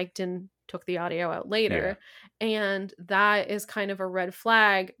was mic'd and took the audio out Yeah. later. And that is kind of a red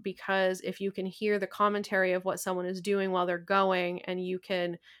flag because if you can hear the commentary of what someone is doing while they're going, and you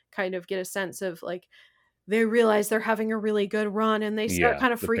can kind of get a sense of like, they realize they're having a really good run and they start Yeah.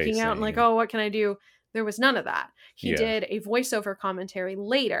 kind of The freaking out and pacing like, and oh, what can I do? There was none of that. He yeah. did a voiceover commentary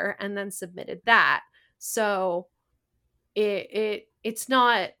later and then submitted that. So it's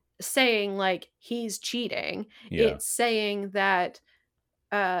not saying like he's cheating. Yeah. It's saying that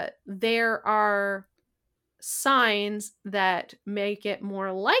there are signs that make it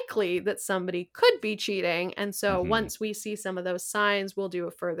more likely that somebody could be cheating. And so Hmm. once we see some of those signs, we'll do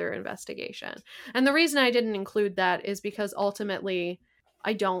a further investigation. And the reason I didn't include that is because ultimately,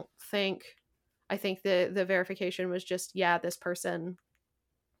 I don't think, I think the verification was just, yeah, this person,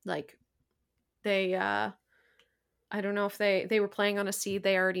 like, they, I don't know if they were playing on a seed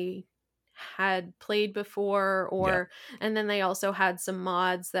they already had played before, Yeah. or and then they also had some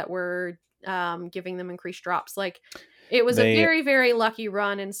mods that were giving them increased drops. Like it was a They very very lucky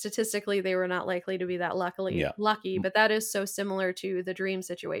run, and statistically they were not likely to be that yeah. lucky. But that is so similar to the dream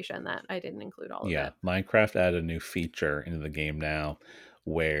situation that I didn't include all of Yeah, it. Minecraft added a new feature into the game now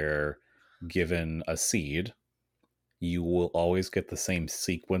where given a seed, you will always get the same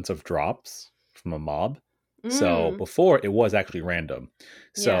sequence of drops from a mob. So Mm, before it was actually random.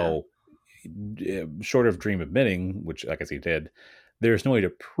 yeah. So short of Dream admitting, which I guess he did, there's no way to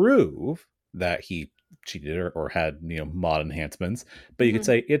prove that he cheated or had mod enhancements. But you could Hmm.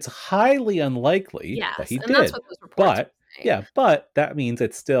 say it's highly unlikely that Yes, he and that's did. what those reports But were saying. yeah, but that means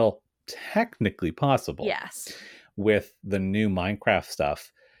it's still technically possible. Yes. With the new Minecraft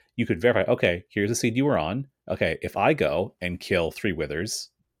stuff, you could verify, okay, here's a seed you were on. Okay, if I go and kill 3 withers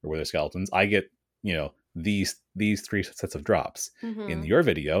or wither skeletons, I get, these 3 sets of drops. In Hmm. your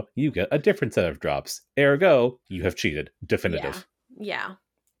video, you get a different set of drops. Ergo, you have cheated. Yeah. Definitive. Yeah.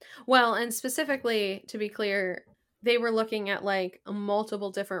 Well, and specifically to be clear, they were looking at like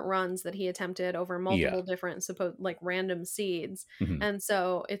multiple different runs that he attempted over Yeah. multiple different supposed like random seeds. Hmm. And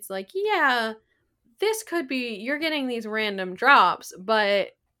so it's like, yeah, this could be you're getting these random drops, but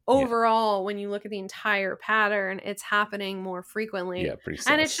Yeah. overall when you look at the entire pattern, it's happening more frequently. Yeah. Pretty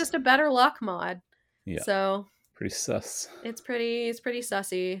And it's sus. just a better luck mod. Yeah. So, Pretty sus. it's pretty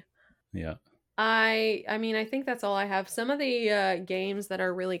sussy. Yeah. I mean, I think that's all I have. Some of the games that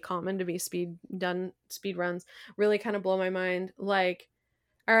are really common to be speed runs really kind of blow my mind. Like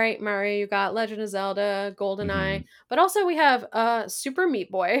All right, Mario, you got Legend of Zelda, GoldenEye, Mm-hmm. but also we have Super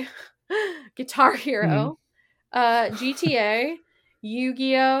Meat Boy, Guitar Mm-hmm. Hero, GTA,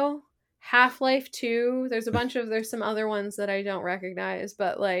 Yu-Gi-Oh, Half-Life 2. There's some other ones that I don't recognize,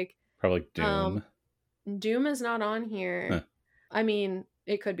 but like Probably um Doom. Doom is not on Huh. here. I mean,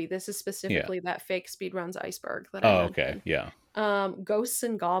 it could be. This is Yeah. specifically that fake Speedruns iceberg that I Oh, okay. mentioned. Yeah. Ghosts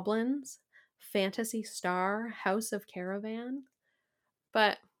and Goblins, Fantasy Star, House of Caravan.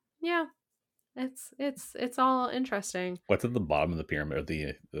 But yeah, it's all interesting. What's at the bottom of the pyramid or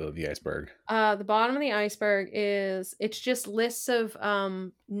the iceberg? The bottom of the iceberg is it's just lists of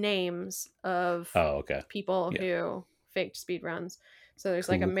names of Oh, okay. people Yeah. who faked speedruns. So there's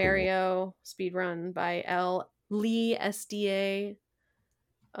like a Cool. Cool. Mario speedrun by L. Lee SDA,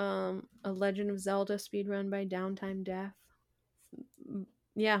 a Legend of Zelda speedrun by Downtime Death.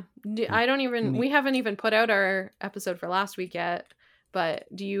 Yeah, I don't even. Neat. We haven't even put out our episode for last week yet. But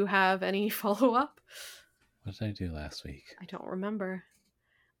do you have any follow up? What did I do last week? I don't remember.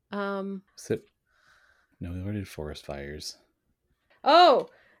 Was it? No, we already did forest fires. Oh,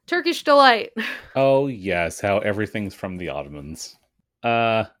 Turkish Delight. Oh yes, how everything's from the Ottomans.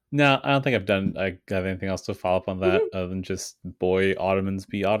 No, I don't think I got anything else to follow up on that other than just boy Ottomans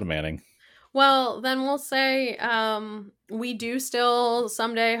be Ottomaning. Well, then we'll say we do still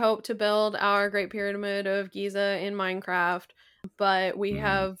someday hope to build our Great Pyramid of Giza in Minecraft, but we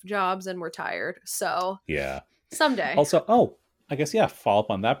have jobs and we're tired. So Yeah. someday. Also, oh, I guess yeah, follow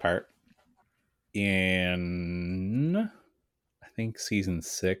up on that part. In I think season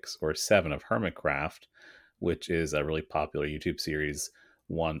 6 or 7 of Hermitcraft, which is a really popular YouTube series,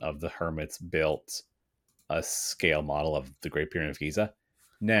 one of the hermits built a scale model of the Great Pyramid of Giza.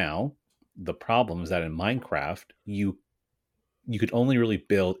 Now, the problem is that in Minecraft, you could only really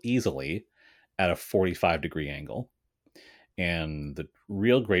build easily at a 45-degree angle. And the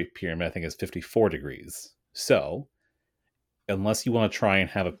real Great Pyramid, I think, is 54 degrees. So, unless you want to try and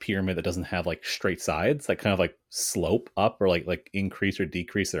have a pyramid that doesn't have like straight sides, that kind of like slope up or like increase or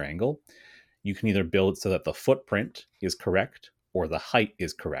decrease their angle, you can either build so that the footprint is correct or the height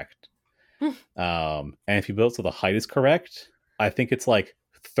is correct. And if you build so the height is correct, I think it's like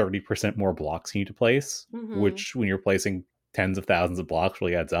 30% more blocks you need to place, which when you're placing tens of thousands of blocks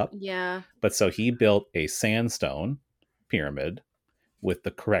really adds up. Yeah. But so he built a sandstone pyramid with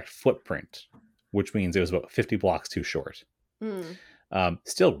the correct footprint, which means it was about 50 blocks too short.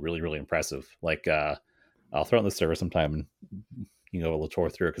 Still really, really impressive. Like, I'll throw it on the server sometime and you know, we'll tour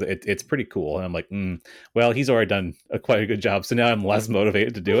through it because it's pretty cool. And I'm like, well, he's already done quite a good job. So now I'm less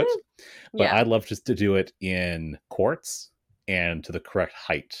motivated to do it. But Yeah. I'd love just to do it in quartz and to the correct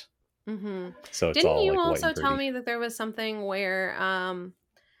height. So it's Didn't all you like white also and tell pretty. me that there was something where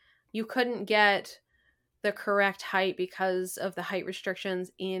you couldn't get the correct height because of the height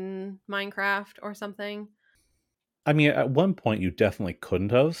restrictions in Minecraft or something? I mean, at one point you definitely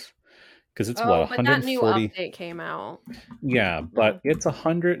couldn't have because it's what Oh, but that new 140. update came out. Yeah, but it's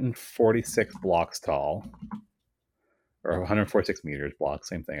 146 blocks tall, or 146 meters block,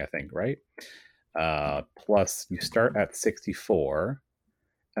 same thing, I think, right? Plus, you start at 64,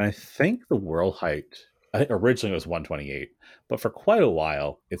 and I think the world height, I think originally it was 128, but for quite a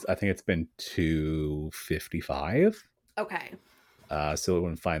while, I think it's been 255. Okay. So it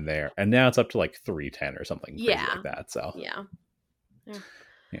wouldn't find there, and now it's up to like 310 or something crazy like that. So Yeah.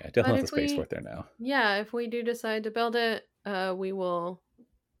 definitely But have the if space for it there now. Yeah, if we do decide to build it, we will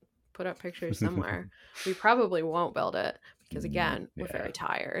put up pictures somewhere. We probably won't build it because again, we're very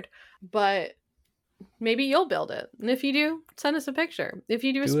tired. But maybe you'll build it. And if you do, send us a picture. If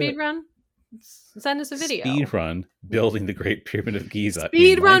you do a speed run, send us a video. Speed run building the Great Pyramid of Giza.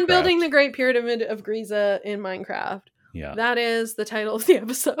 Speed run building the Great Pyramid of Giza in Minecraft. Yeah. That is the title of the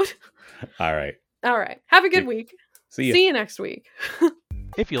episode. All right. Have a good week. See you next week.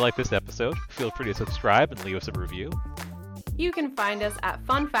 If you like this episode, feel free to subscribe and leave us a review. You can find us at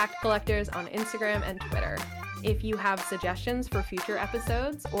Fun Fact Collectors on Instagram and Twitter. If you have suggestions for future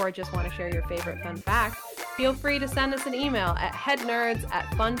episodes or just want to share your favorite fun fact, feel free to send us an email at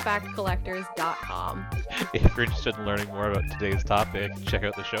headnerds@funfactcollectors.com. If you're interested in learning more about today's topic, check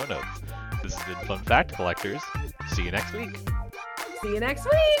out the show notes. This has been Fun Fact Collectors. See you next week. See you next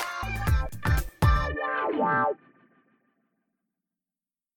week!